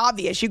very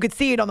obvious. You could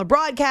see it on the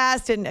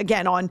broadcast and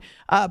again on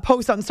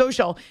posts on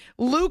social.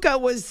 Luka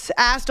was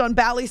asked on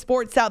Bally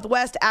Sports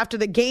Southwest after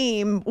the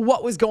game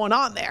what was going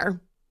on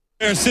there.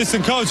 Their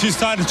assistant coach, he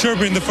started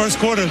chirping in the first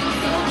quarter.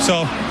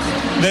 So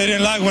they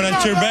didn't like when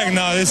I chirp back.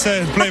 Now they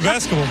said play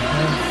basketball.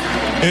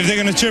 If they're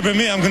going to chirp at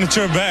me, I'm going to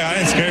chirp back. I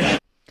ain't scared.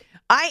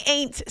 I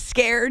ain't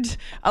scared.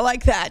 I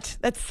like that.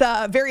 That's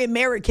very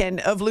American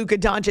of Luka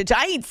Doncic.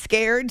 I ain't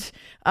scared.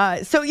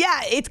 So,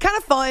 yeah, it's kind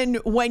of fun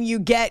when you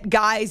get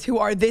guys who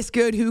are this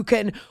good, who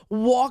can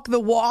walk the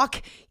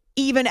walk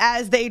even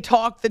as they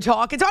talk the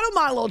talk. It's I don't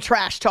mind a little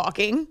trash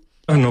talking.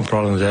 I have no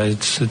problem with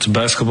that. It's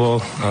basketball.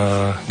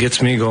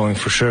 Gets me going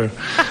for sure.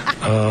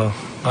 I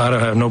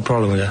don't have no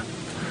problem with that.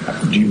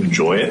 Do you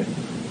enjoy it?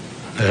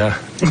 Yeah.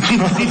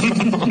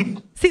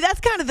 See,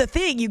 that's kind of the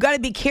thing. You got to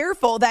be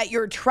careful that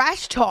your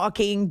trash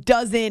talking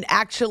doesn't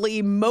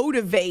actually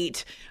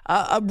motivate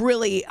a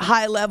really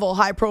high-level,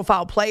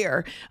 high-profile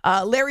player.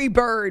 Larry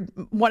Bird,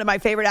 one of my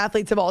favorite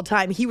athletes of all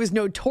time, he was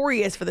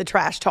notorious for the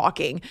trash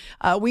talking.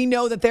 We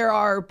know that there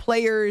are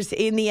players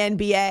in the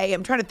NBA.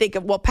 I'm trying to think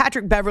of,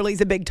 Patrick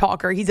Beverley's a big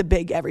talker. He's a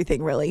big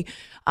everything, really.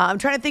 I'm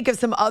trying to think of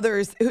some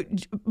others.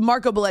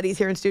 Marco Belletti's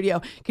here in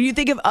studio. Can you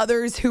think of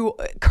others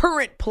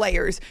current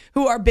players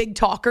who are big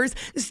talkers?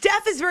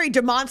 Steph is very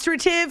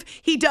demonstrative.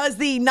 He does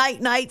the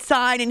night-night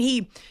sign, and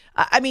he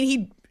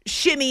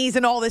shimmies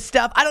and all this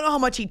stuff. I don't know how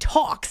much he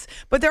talks,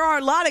 but there are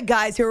a lot of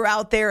guys who are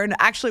out there and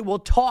actually will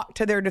talk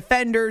to their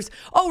defenders.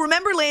 Oh,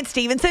 remember Lance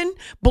Stevenson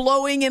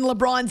blowing in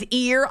LeBron's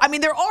ear? I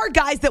mean, there are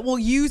guys that will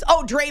use,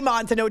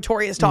 Draymond's a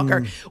notorious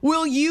talker,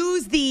 will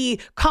use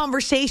the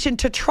conversation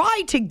to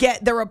try to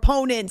get their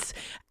opponents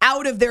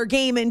out of their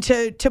game and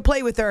to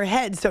play with their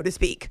heads, so to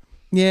speak.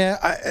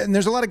 Yeah, and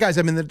there's a lot of guys.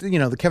 I mean,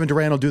 the Kevin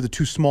Durant will do the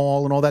too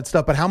small and all that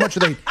stuff, but how much are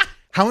they...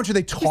 How much are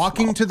they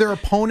talking to their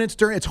opponents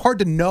during? It's hard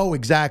to know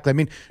exactly. I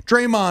mean,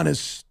 Draymond,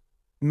 his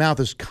mouth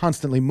is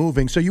constantly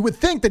moving, so you would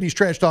think that he's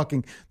trash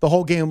talking the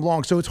whole game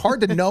long. So it's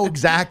hard to know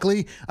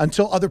exactly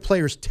until other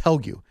players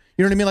tell you.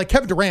 You know what I mean? Like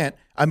Kevin Durant,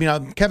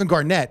 Kevin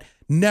Garnett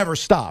never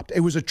stopped.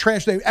 It was a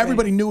trash day.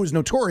 Everybody knew it was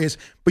notorious,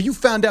 but you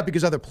found out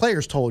because other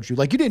players told you.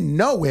 Like you didn't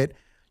know it.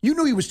 You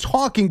knew he was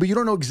talking, but you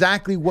don't know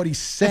exactly what he's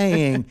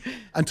saying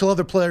until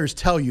other players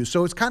tell you.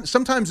 So it's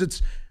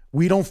sometimes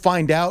we don't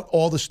find out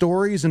all the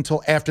stories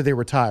until after they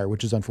retire,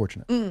 which is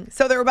unfortunate.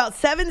 So there were about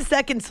 7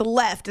 seconds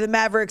left. The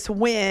Mavericks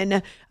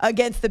win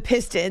against the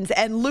Pistons,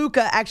 and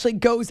Luka actually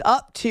goes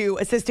up to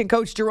assistant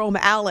coach Jerome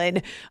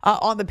Allen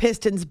on the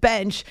Pistons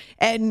bench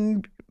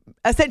and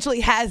essentially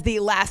has the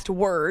last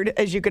word,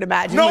 as you can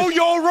imagine. Know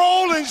your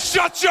role and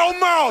shut your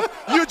mouth,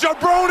 you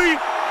jabroni.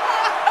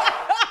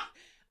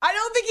 I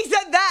don't think he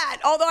said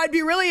that, although I'd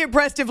be really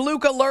impressed if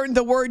Luka learned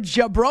the word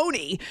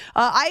jabroni.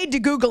 I had to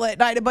Google it,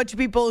 and I had a bunch of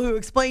people who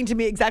explained to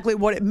me exactly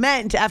what it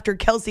meant after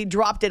Kelsey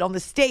dropped it on the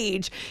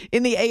stage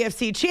in the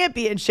AFC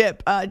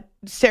Championship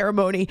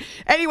ceremony.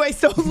 Anyway,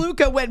 so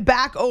Luka went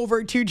back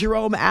over to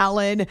Jerome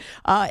Allen,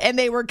 and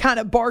they were kind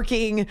of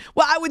barking.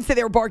 Well, I wouldn't say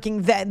they were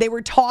barking then. They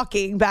were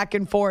talking back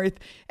and forth,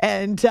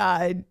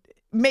 and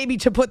maybe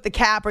to put the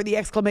cap or the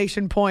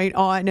exclamation point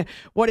on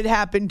what had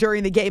happened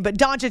during the game. But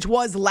Doncic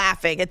was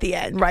laughing at the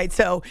end, right?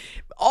 So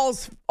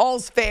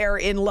all's fair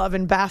in love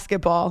and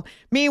basketball.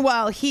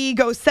 Meanwhile, he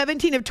goes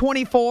 17 of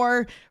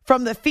 24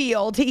 from the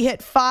field. He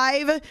hit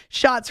 5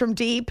 shots from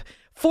deep,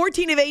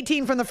 14 of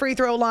 18 from the free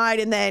throw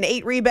line, and then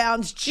 8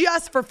 rebounds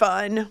just for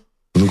fun.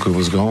 Luka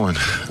was going.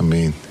 I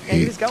mean,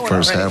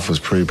 first half was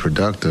pretty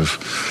productive.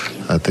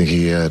 I think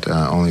he had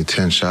only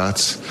 10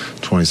 shots,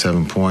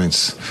 27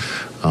 points.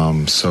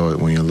 So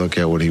when you look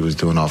at what he was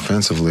doing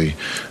offensively,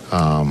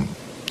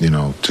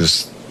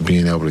 just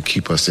being able to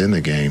keep us in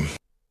the game.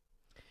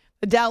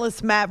 The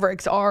Dallas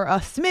Mavericks are a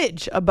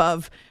smidge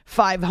above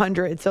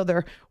 500, so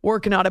they're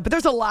working on it. But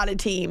there's a lot of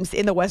teams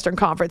in the Western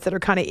Conference that are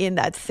kind of in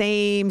that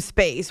same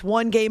space.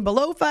 1 game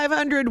below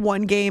 500,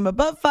 1 game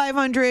above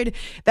 500.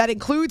 That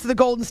includes the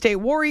Golden State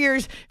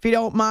Warriors. If you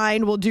don't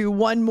mind, we'll do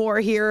one more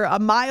here. A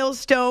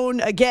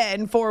milestone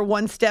again for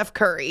one Steph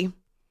Curry.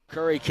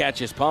 Curry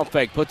catches, pump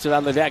fake, puts it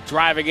on the deck,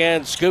 driving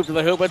in, scoop to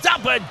the hoop, it's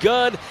up and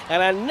good,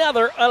 and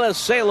another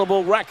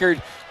unassailable record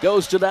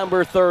goes to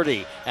number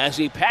 30 as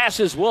he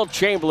passes Wilt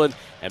Chamberlain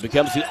and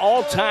becomes the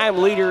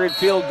all-time leader in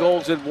field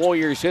goals in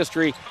Warriors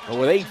history. And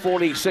with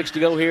 8:46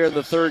 to go here in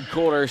the third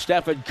quarter,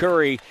 Stephen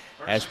Curry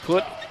has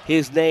put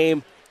his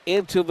name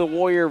into the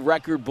Warrior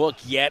record book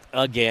yet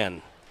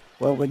again.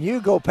 Well, when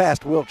you go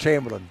past Wilt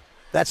Chamberlain,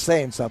 that's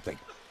saying something.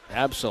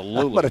 Absolutely.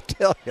 I'm going to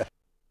tell you.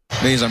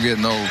 Means I'm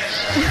getting old.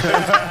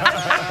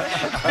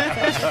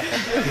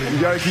 You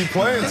got to keep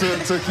playing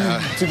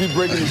to keep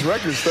breaking these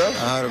records, Steph.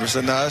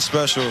 100%. No, that's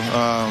special.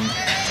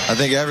 I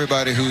think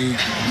everybody who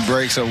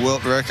breaks a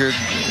Wilt record,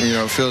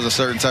 feels a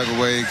certain type of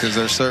way because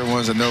there's certain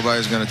ones that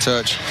nobody's going to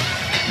touch.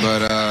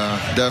 But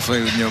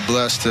definitely,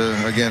 blessed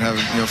to, again, have,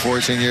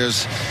 14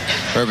 years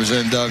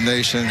representing Dub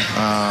Nation,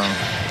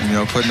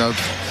 putting up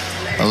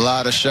a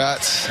lot of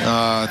shots.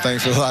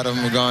 Thankfully, a lot of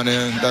them have gone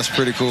in. That's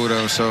pretty cool,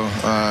 though, so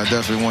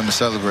definitely wanted to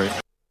celebrate.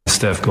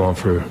 Steph going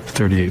for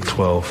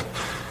 38-12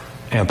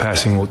 and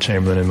passing Wilt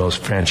Chamberlain in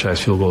most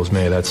franchise field goals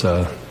made. That's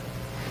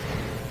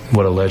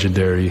what a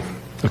legendary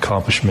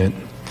accomplishment.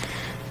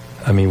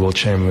 I mean, Wilt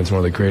Chamberlain's one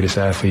of the greatest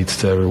athletes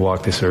to ever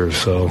walk this earth,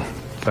 so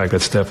the fact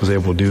that Steph was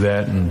able to do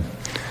that and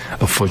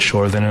a foot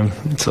shorter than him,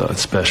 it's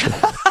special.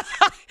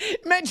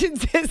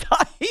 Mentions his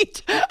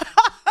height.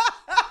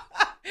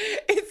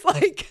 It's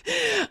like,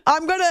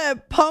 I'm going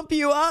to pump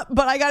you up,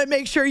 but I got to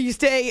make sure you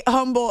stay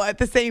humble at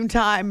the same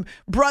time.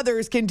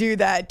 Brothers can do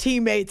that.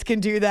 Teammates can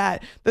do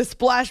that. The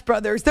Splash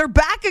Brothers, they're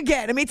back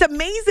again. I mean, it's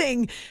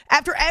amazing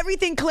after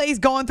everything Clay's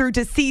gone through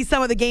to see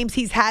some of the games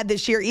he's had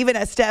this year, even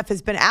as Steph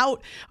has been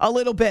out a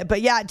little bit. But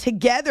yeah,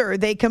 together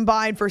they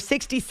combined for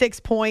 66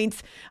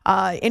 points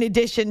in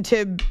addition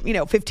to,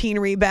 15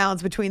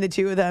 rebounds between the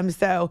two of them.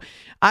 So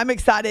I'm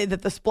excited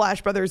that the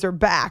Splash Brothers are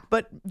back,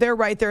 but they're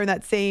right there in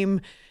that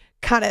same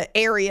kind of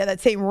area, that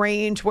same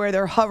range where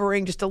they're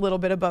hovering just a little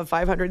bit above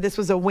 500. This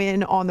was a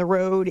win on the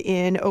road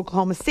in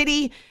Oklahoma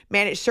City.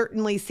 Man, it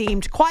certainly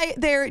seemed quiet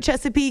there at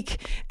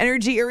Chesapeake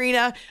Energy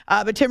Arena.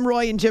 But Tim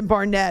Roy and Jim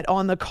Barnett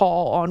on the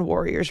call on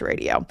Warriors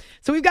Radio.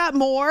 So we've got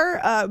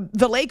more.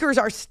 The Lakers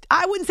are,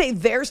 I wouldn't say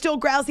they're still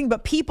grousing,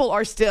 but people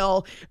are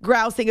still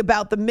grousing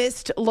about the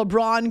missed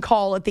LeBron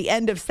call at the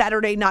end of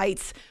Saturday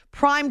night's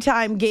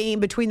primetime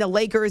game between the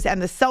Lakers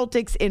and the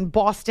Celtics in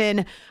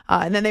Boston.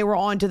 And then they were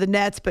on to the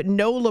Nets, but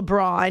no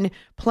LeBron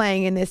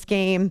playing in this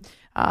game.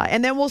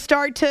 And then we'll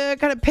start to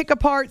kind of pick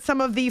apart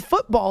some of the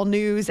football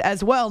news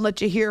as well and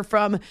let you hear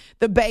from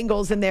the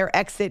Bengals in their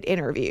exit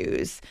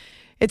interviews.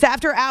 It's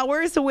After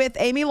Hours with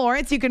Amy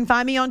Lawrence. You can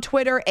find me on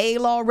Twitter,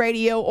 A-Law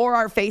Radio, or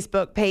our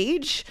Facebook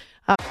page.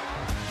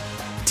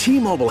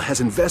 T-Mobile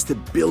has invested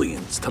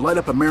billions to light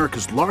up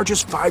America's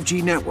largest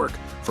 5G network,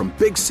 from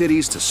big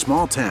cities to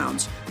small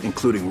towns,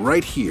 including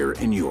right here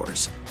in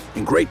yours.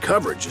 And great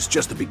coverage is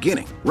just the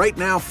beginning. Right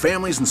now,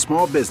 families and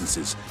small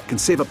businesses can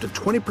save up to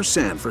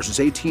 20% versus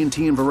AT&T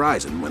and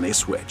Verizon when they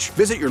switch.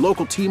 Visit your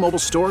local T-Mobile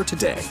store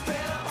today.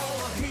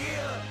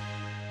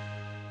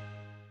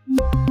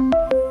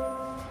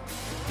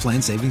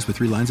 Plan savings with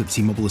 3 lines of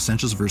T-Mobile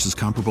Essentials versus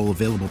comparable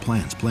available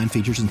plans. Plan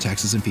features and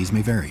taxes and fees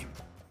may vary.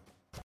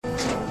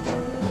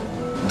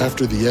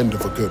 After the end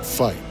of a good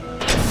fight,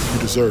 you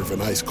deserve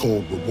an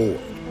ice-cold reward.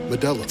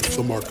 Modelo is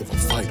the mark of a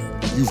fighter.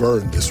 You've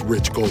earned this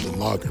rich golden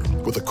lager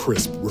with a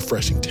crisp,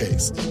 refreshing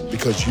taste.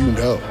 Because you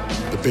know,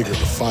 the bigger the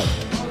fight,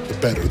 the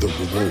better the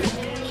reward.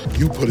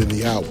 You put in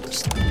the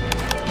hours,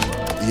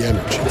 the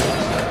energy,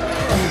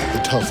 the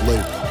tough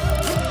labor.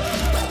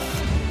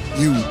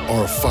 You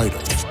are a fighter,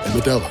 and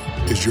Modelo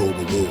is your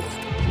reward.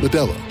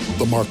 Modelo,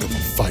 the mark of a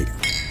fighter.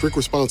 Drink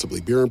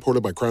responsibly. Beer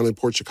imported by Crown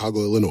Imports, Chicago,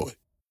 Illinois.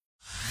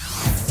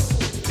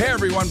 Hey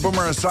everyone,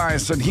 Boomer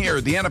Esiason here.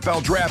 The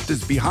NFL Draft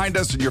is behind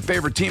us and your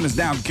favorite team is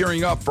now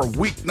gearing up for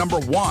week number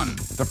 1.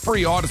 The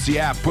free Odyssey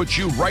app puts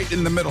you right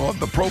in the middle of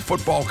the pro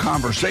football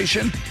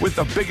conversation with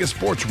the biggest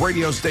sports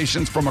radio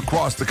stations from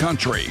across the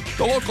country.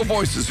 The local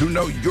voices who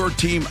know your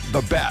team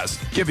the best,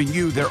 giving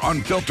you their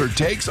unfiltered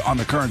takes on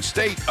the current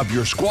state of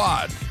your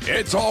squad.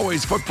 It's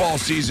always football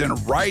season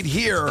right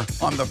here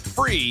on the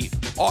free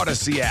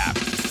Odyssey app.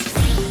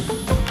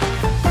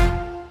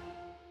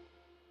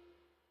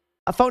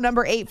 A phone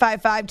number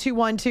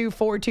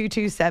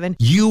 855-212-4227.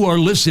 You are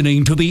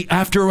listening to the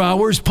After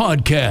Hours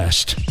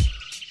Podcast.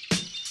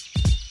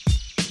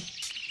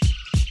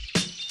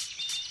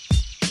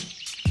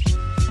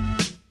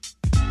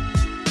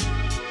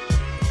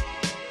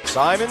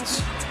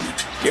 Simons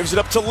gives it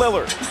up to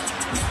Lillard.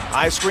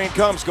 High screen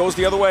comes, goes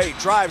the other way,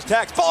 drives,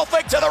 tacks, ball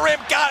fake to the rim,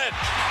 got it!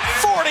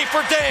 40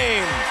 for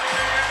Dame!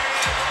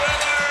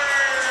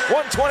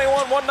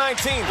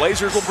 121-119.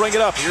 Blazers will bring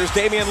it up. Here's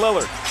Damian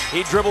Lillard.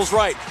 He dribbles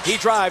right. He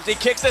drives. He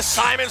kicks to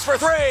Simons for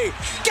 3.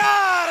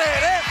 Got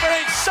it!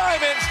 Anthony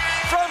Simons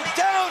from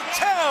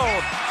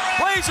downtown.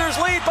 Blazers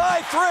lead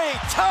by 3.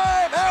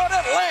 Timeout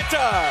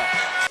Atlanta.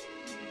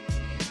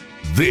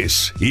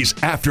 This is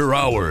After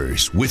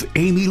Hours with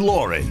Amy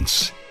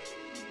Lawrence.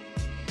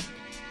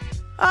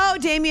 Oh,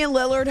 Damian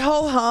Lillard,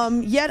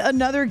 ho-hum. Yet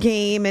another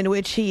game in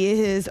which he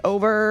is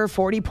over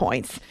 40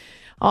 points.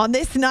 On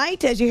this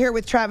night, as you hear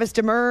with Travis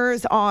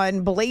Demers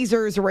on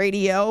Blazers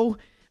Radio,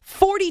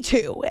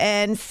 42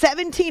 and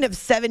 17 of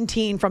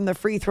 17 from the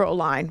free throw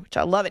line, which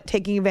I love it,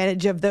 taking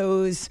advantage of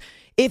those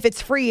if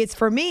it's free, it's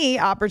for me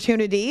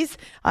opportunities.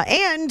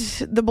 And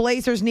the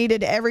Blazers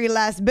needed every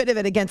last bit of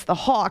it against the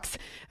Hawks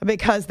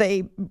because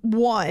they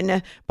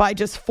won by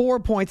just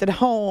 4 points at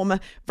home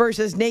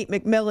versus Nate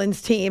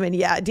McMillan's team. And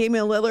yeah,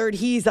 Damian Lillard,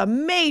 he's a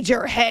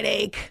major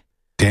headache.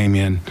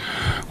 Damian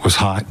was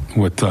hot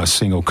with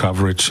single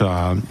coverage.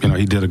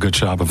 He did a good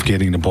job of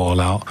getting the ball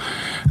out.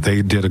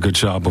 They did a good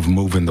job of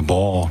moving the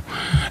ball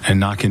and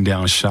knocking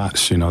down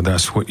shots.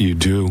 That's what you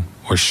do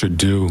or should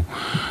do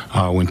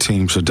when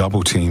teams are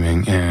double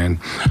teaming. And,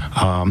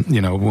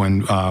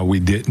 when we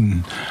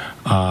didn't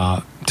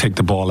take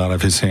the ball out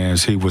of his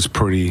hands, he was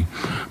pretty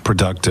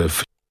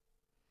productive.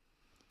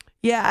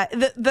 Yeah,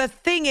 the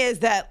thing is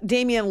that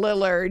Damian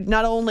Lillard,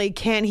 not only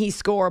can he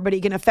score, but he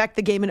can affect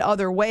the game in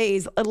other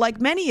ways, like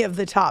many of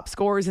the top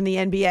scorers in the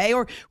NBA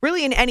or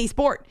really in any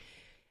sport.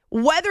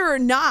 Whether or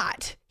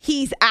not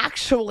he's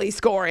actually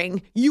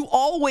scoring, you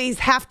always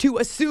have to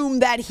assume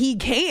that he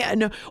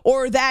can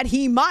or that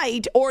he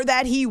might or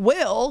that he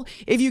will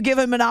if you give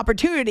him an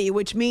opportunity,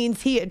 which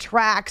means he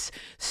attracts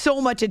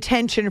so much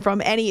attention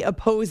from any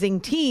opposing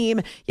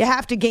team. You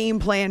have to game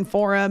plan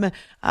for him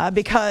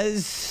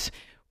because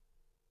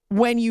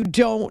when you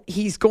don't,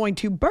 he's going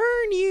to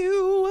burn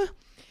you.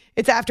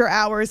 It's After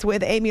Hours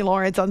with Amy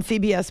Lawrence on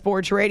CBS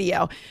Sports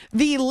Radio.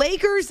 The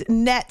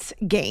Lakers-Nets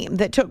game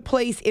that took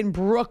place in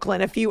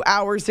Brooklyn a few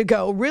hours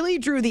ago really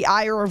drew the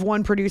ire of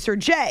one producer,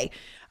 Jay,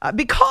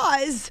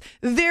 because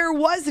there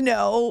was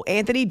no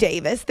Anthony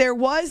Davis, there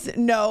was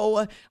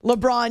no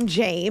LeBron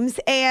James,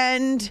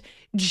 and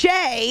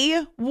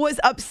Jay was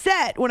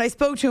upset when I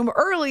spoke to him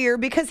earlier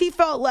because he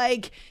felt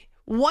like,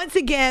 once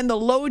again, the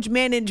load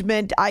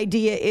management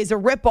idea is a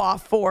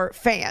ripoff for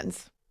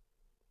fans.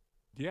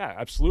 Yeah,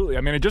 absolutely.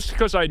 I mean, just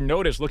because I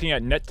noticed looking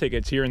at net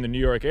tickets here in the New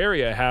York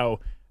area,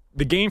 how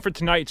the game for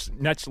tonight's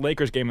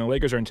Nets-Lakers game, and the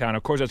Lakers are in town,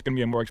 of course, that's going to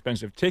be a more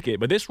expensive ticket.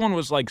 But this one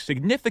was like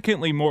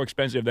significantly more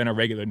expensive than a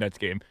regular Nets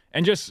game.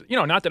 And just,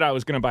 not that I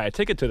was going to buy a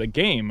ticket to the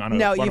game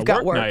on a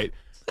work night.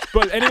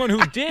 But anyone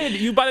who did,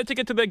 you buy the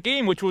ticket to the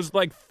game, which was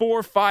like 4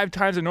 or 5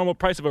 times the normal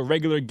price of a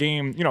regular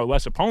game,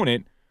 less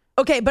opponent.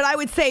 Okay, but I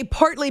would say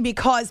partly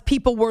because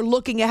people were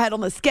looking ahead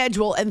on the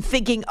schedule and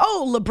thinking,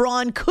 oh,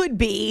 LeBron could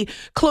be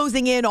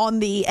closing in on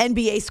the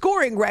NBA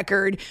scoring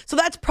record. So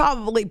that's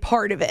probably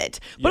part of it.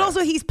 But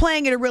also he's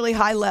playing at a really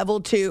high level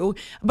too.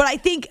 But I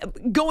think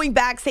going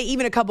back, say,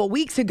 even a couple of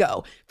weeks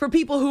ago, for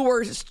people who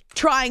were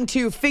trying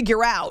to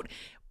figure out,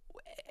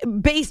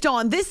 based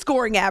on this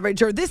scoring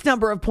average or this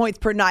number of points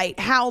per night,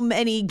 how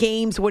many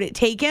games would it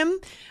take him?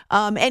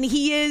 And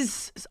he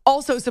is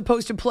also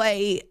supposed to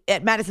play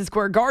at Madison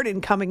Square Garden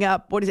coming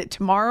up. What is it,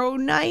 tomorrow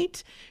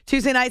night?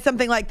 Tuesday night,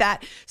 something like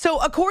that. So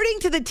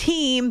according to the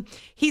team,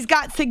 he's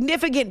got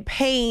significant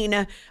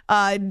pain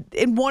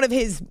in one of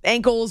his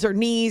ankles or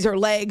knees or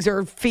legs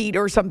or feet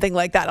or something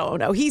like that. I don't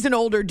know. He's an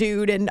older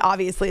dude and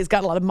obviously has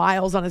got a lot of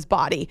miles on his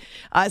body.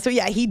 So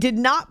yeah, he did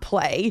not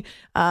play,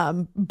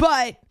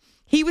 but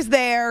he was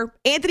there.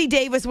 Anthony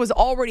Davis was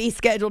already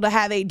scheduled to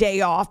have a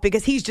day off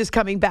because he's just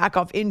coming back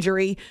off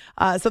injury.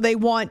 So they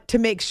want to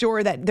make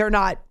sure that they're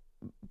not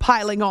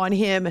piling on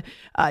him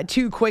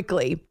too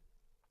quickly.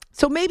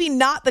 So maybe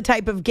not the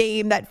type of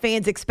game that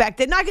fans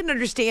expected. And I can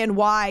understand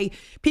why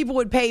people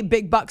would pay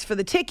big bucks for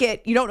the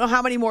ticket. You don't know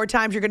how many more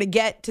times you're going to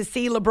get to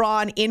see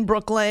LeBron in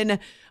Brooklyn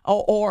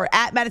or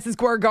at Madison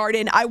Square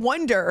Garden. I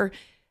wonder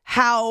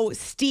how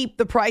steep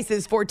the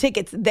prices for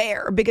tickets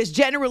there, because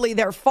generally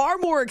they're far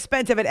more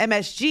expensive at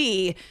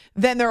MSG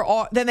than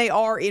they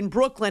are in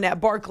Brooklyn at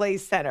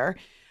Barclays Center.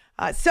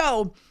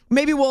 So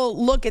maybe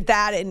we'll look at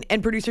that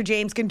and producer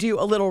James can do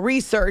a little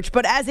research.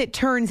 But as it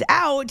turns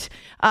out,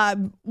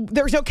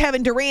 there's no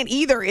Kevin Durant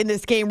either in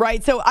this game,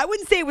 right? So I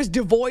wouldn't say it was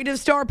devoid of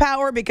star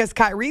power because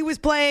Kyrie was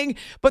playing,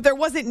 but there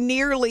wasn't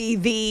nearly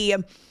the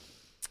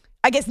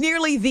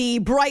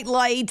bright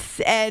lights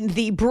and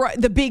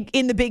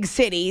the big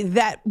city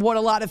that what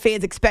a lot of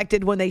fans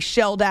expected when they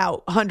shelled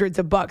out hundreds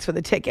of bucks for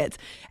the tickets.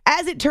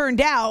 As it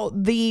turned out,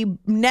 the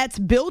Nets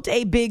built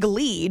a big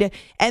lead,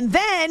 and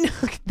then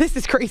this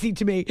is crazy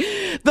to me.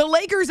 The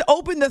Lakers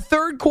opened the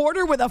third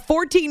quarter with a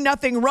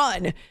 14-0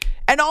 run.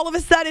 And all of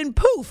a sudden,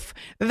 poof,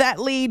 that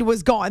lead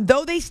was gone.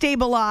 Though they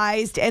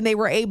stabilized and they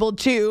were able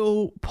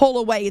to pull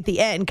away at the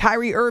end.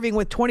 Kyrie Irving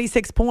with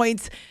 26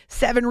 points,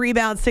 7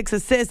 rebounds, 6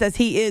 assists, as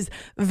he is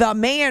the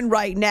man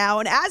right now.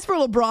 And as for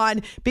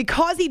LeBron,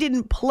 because he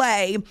didn't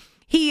play,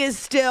 he is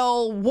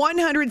still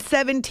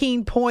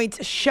 117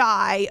 points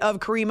shy of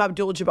Kareem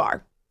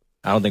Abdul-Jabbar.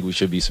 I don't think we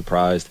should be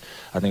surprised.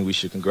 I think we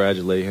should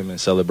congratulate him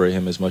and celebrate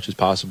him as much as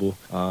possible.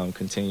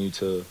 Continue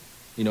to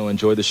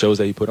enjoy the shows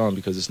that he put on,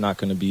 because it's not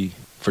going to be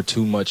for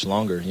too much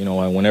longer,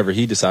 whenever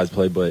he decides to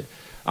play. But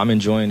I'm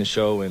enjoying the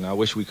show, and I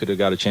wish we could have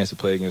got a chance to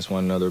play against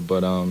one another.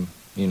 But,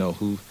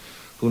 who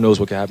knows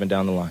what could happen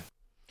down the line.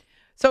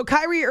 So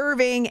Kyrie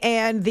Irving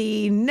and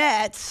the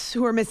Nets,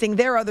 who are missing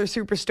their other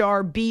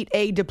superstar, beat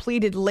a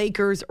depleted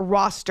Lakers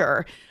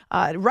roster.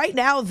 Right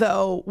now,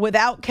 though,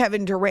 without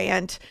Kevin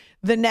Durant,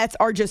 the Nets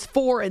are just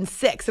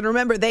 4-6. And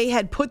remember, they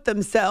had put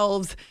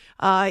themselves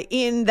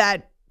in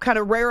that kind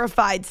of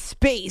rarefied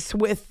space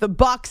with the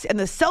Bucks and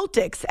the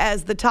Celtics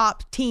as the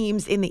top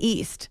teams in the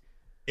East.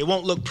 It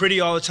won't look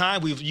pretty all the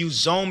time. We've used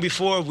zone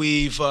before.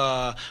 We've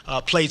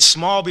played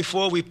small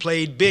before. We've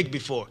played big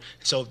before.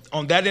 So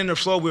on that end of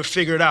the floor, we'll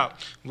figure it out.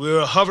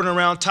 We're hovering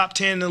around top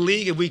 10 in the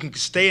league. If we can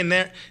stay in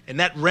there, in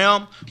that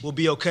realm, we'll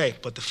be okay.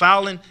 But the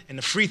fouling and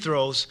the free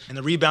throws and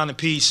the rebounding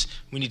piece,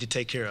 we need to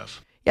take care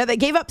of. Yeah, they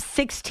gave up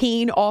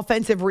 16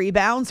 offensive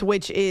rebounds,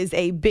 which is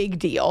a big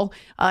deal.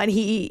 And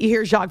he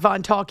hears Jacques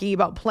Vaughn talking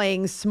about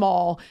playing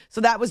small.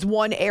 So that was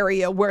one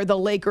area where the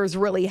Lakers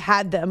really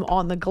had them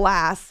on the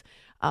glass.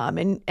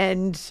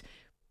 And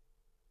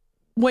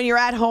when you're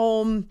at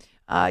home,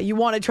 you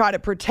want to try to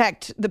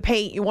protect the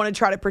paint. You want to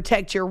try to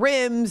protect your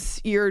rims.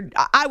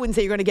 I wouldn't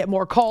say you're going to get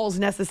more calls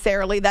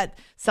necessarily. That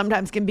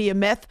sometimes can be a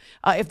myth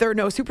if there are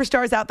no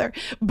superstars out there.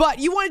 But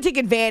you want to take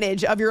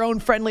advantage of your own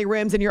friendly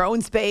rims and your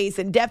own space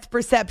and depth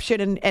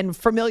perception and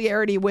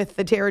familiarity with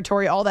the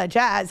territory, all that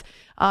jazz.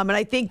 And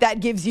I think that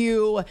gives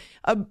you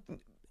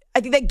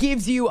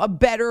a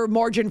better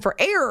margin for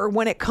error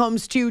when it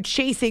comes to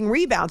chasing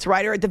rebounds,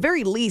 right? Or at the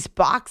very least,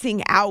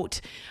 boxing out.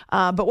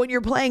 But when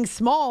you're playing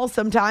small,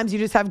 sometimes you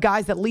just have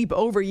guys that leap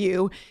over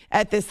you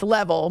at this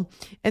level.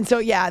 And so,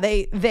 yeah,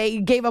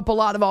 they gave up a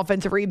lot of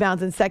offensive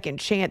rebounds and second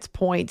chance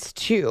points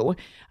too.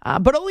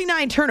 But only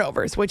 9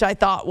 turnovers, which I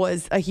thought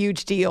was a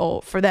huge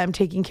deal for them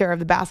taking care of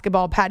the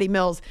basketball. Patty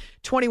Mills,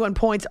 21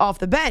 points off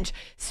the bench.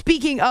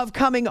 Speaking of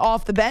coming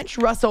off the bench,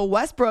 Russell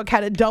Westbrook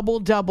had a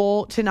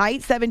double-double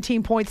tonight,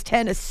 17 points,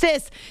 10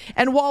 assists.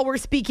 And while we're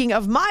speaking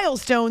of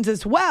milestones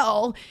as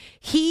well,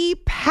 he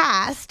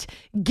passed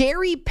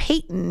Gary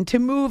Payton to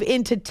move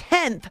into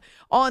 10th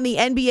on the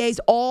NBA's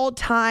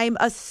all-time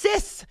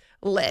assists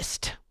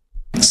list.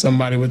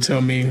 Somebody would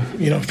tell me,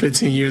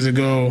 15 years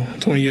ago,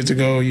 20 years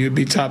ago, you'd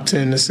be top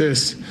 10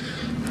 assists.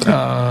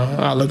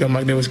 I look at them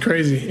like that was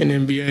crazy in the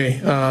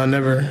NBA.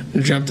 Never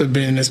dreamt of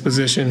being in this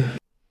position.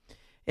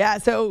 Yeah,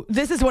 so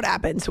this is what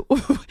happens.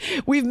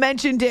 We've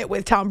mentioned it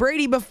with Tom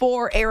Brady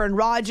before, Aaron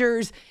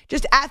Rodgers,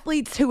 just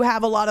athletes who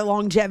have a lot of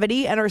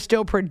longevity and are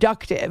still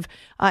productive.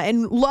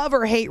 And love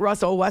or hate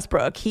Russell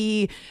Westbrook,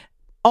 he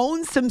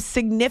owns some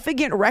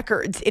significant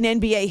records in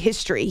NBA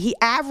history. He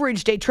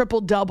averaged a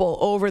triple-double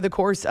over the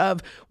course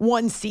of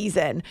one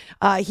season.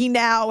 He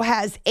now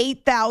has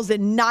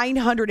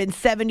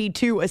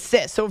 8,972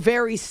 assists. So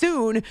very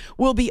soon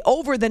we'll be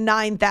over the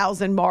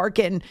 9,000 mark.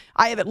 And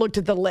I haven't looked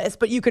at the list,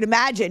 but you can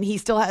imagine he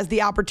still has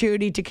the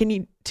opportunity to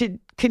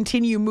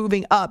continue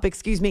moving up,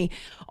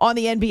 on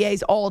the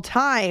NBA's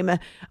all-time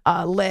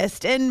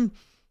list. And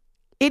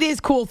it is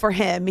cool for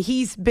him.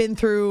 He's been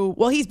through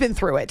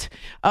it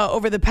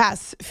over the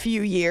past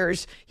few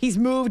years. He's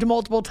moved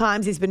multiple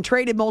times. He's been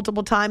traded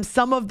multiple times.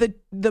 Some of the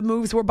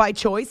moves were by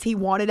choice. He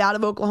wanted out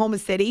of Oklahoma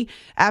City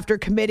after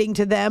committing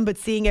to them, but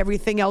seeing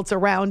everything else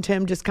around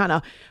him just kind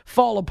of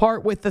fall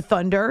apart with the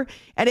Thunder.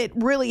 And it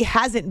really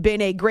hasn't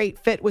been a great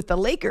fit with the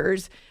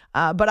Lakers.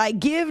 But I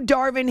give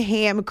Darvin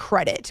Ham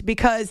credit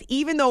because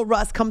even though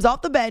Russ comes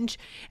off the bench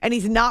and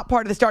he's not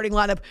part of the starting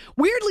lineup,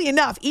 weirdly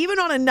enough, even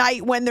on a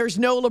night when there's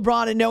no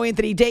LeBron and no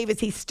Anthony Davis,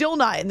 he's still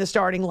not in the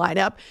starting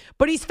lineup,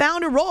 but he's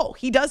found a role.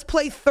 He does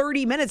play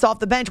 30 minutes off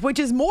the bench, which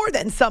is more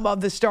than some of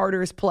the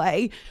starters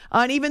play.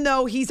 And even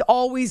though he's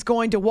always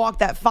going to walk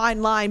that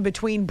fine line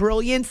between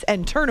brilliance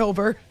and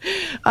turnover,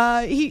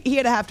 he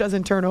had a half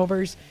dozen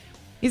turnovers.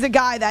 He's a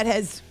guy that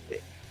has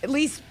at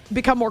least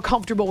become more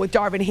comfortable with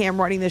Darvin Ham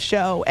running the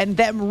show and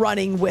them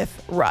running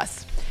with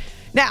Russ.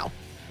 Now,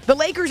 the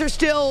Lakers are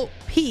still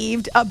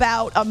peeved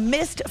about a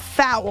missed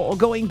foul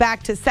going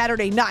back to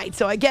Saturday night.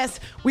 So I guess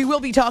we will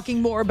be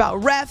talking more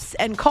about refs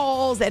and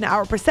calls and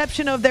our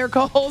perception of their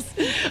calls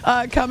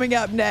coming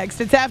up next.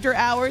 It's After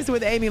Hours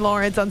with Amy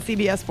Lawrence on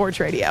CBS Sports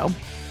Radio.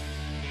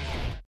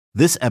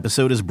 This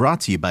episode is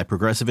brought to you by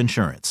Progressive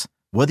Insurance.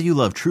 Whether you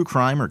love true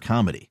crime or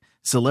comedy,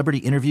 celebrity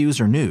interviews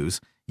or news,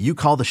 you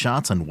call the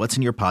shots on what's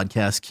in your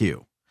podcast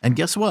queue. And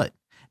guess what?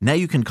 Now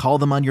you can call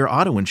them on your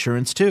auto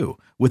insurance too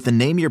with the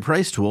Name Your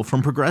Price tool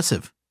from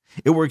Progressive.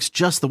 It works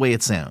just the way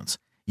it sounds.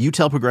 You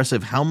tell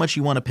Progressive how much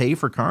you want to pay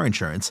for car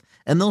insurance,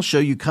 and they'll show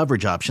you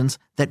coverage options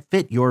that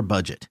fit your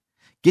budget.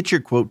 Get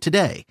your quote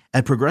today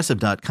at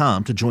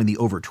Progressive.com to join the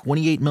over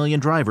 28 million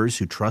drivers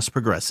who trust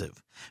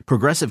Progressive.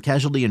 Progressive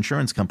Casualty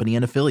Insurance Company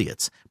and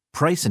Affiliates.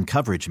 Price and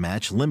coverage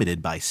match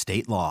limited by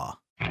state law.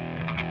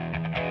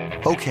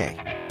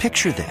 Okay,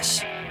 picture this.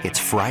 It's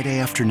Friday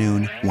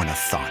afternoon when a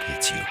thought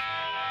hits you.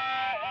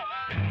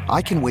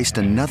 I can waste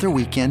another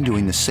weekend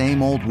doing the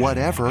same old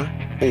whatever,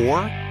 or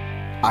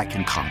I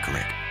can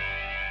conquer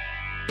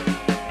it.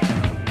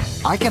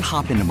 I can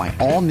hop into my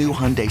all-new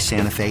Hyundai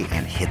Santa Fe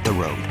and hit the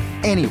road.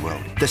 Any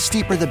road. The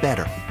steeper, the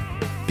better.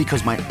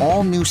 Because my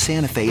all-new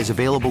Santa Fe is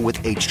available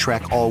with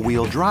H-Track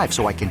all-wheel drive,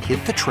 so I can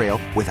hit the trail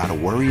without a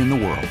worry in the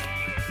world.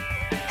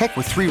 Heck,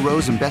 with 3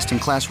 rows and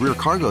best-in-class rear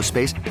cargo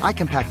space, I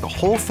can pack the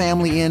whole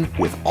family in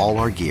with all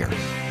our gear.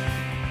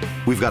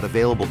 We've got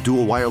available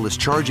dual wireless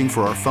charging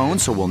for our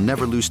phones, so we'll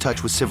never lose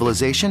touch with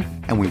civilization,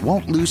 and we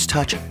won't lose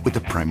touch with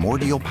the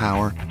primordial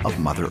power of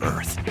Mother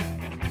Earth.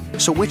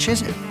 So which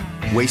is it?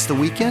 Waste the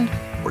weekend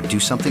or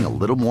do something a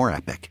little more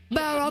epic?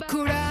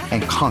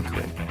 And conquer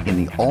it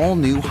in the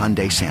all-new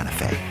Hyundai Santa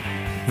Fe.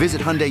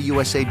 Visit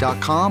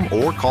HyundaiUSA.com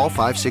or call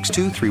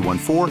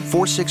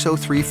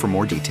 562-314-4603 for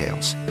more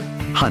details.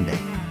 Hyundai,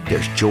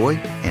 there's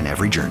joy in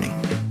every journey.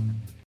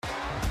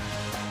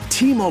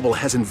 T-Mobile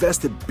has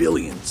invested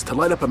billions to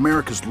light up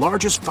America's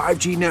largest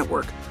 5G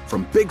network,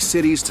 from big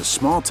cities to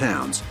small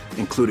towns,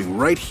 including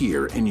right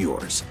here in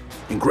yours.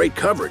 And great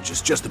coverage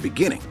is just the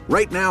beginning.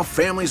 Right now,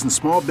 families and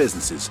small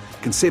businesses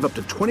can save up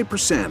to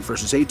 20%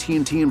 versus AT&T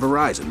and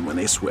Verizon when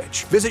they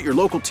switch. Visit your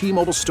local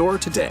T-Mobile store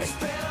today.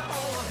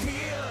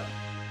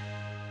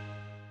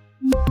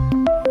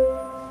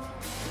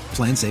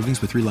 Plan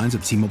savings with 3 lines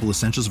of T-Mobile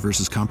Essentials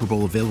versus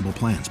comparable available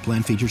plans.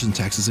 Plan features and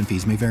taxes and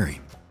fees may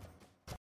vary.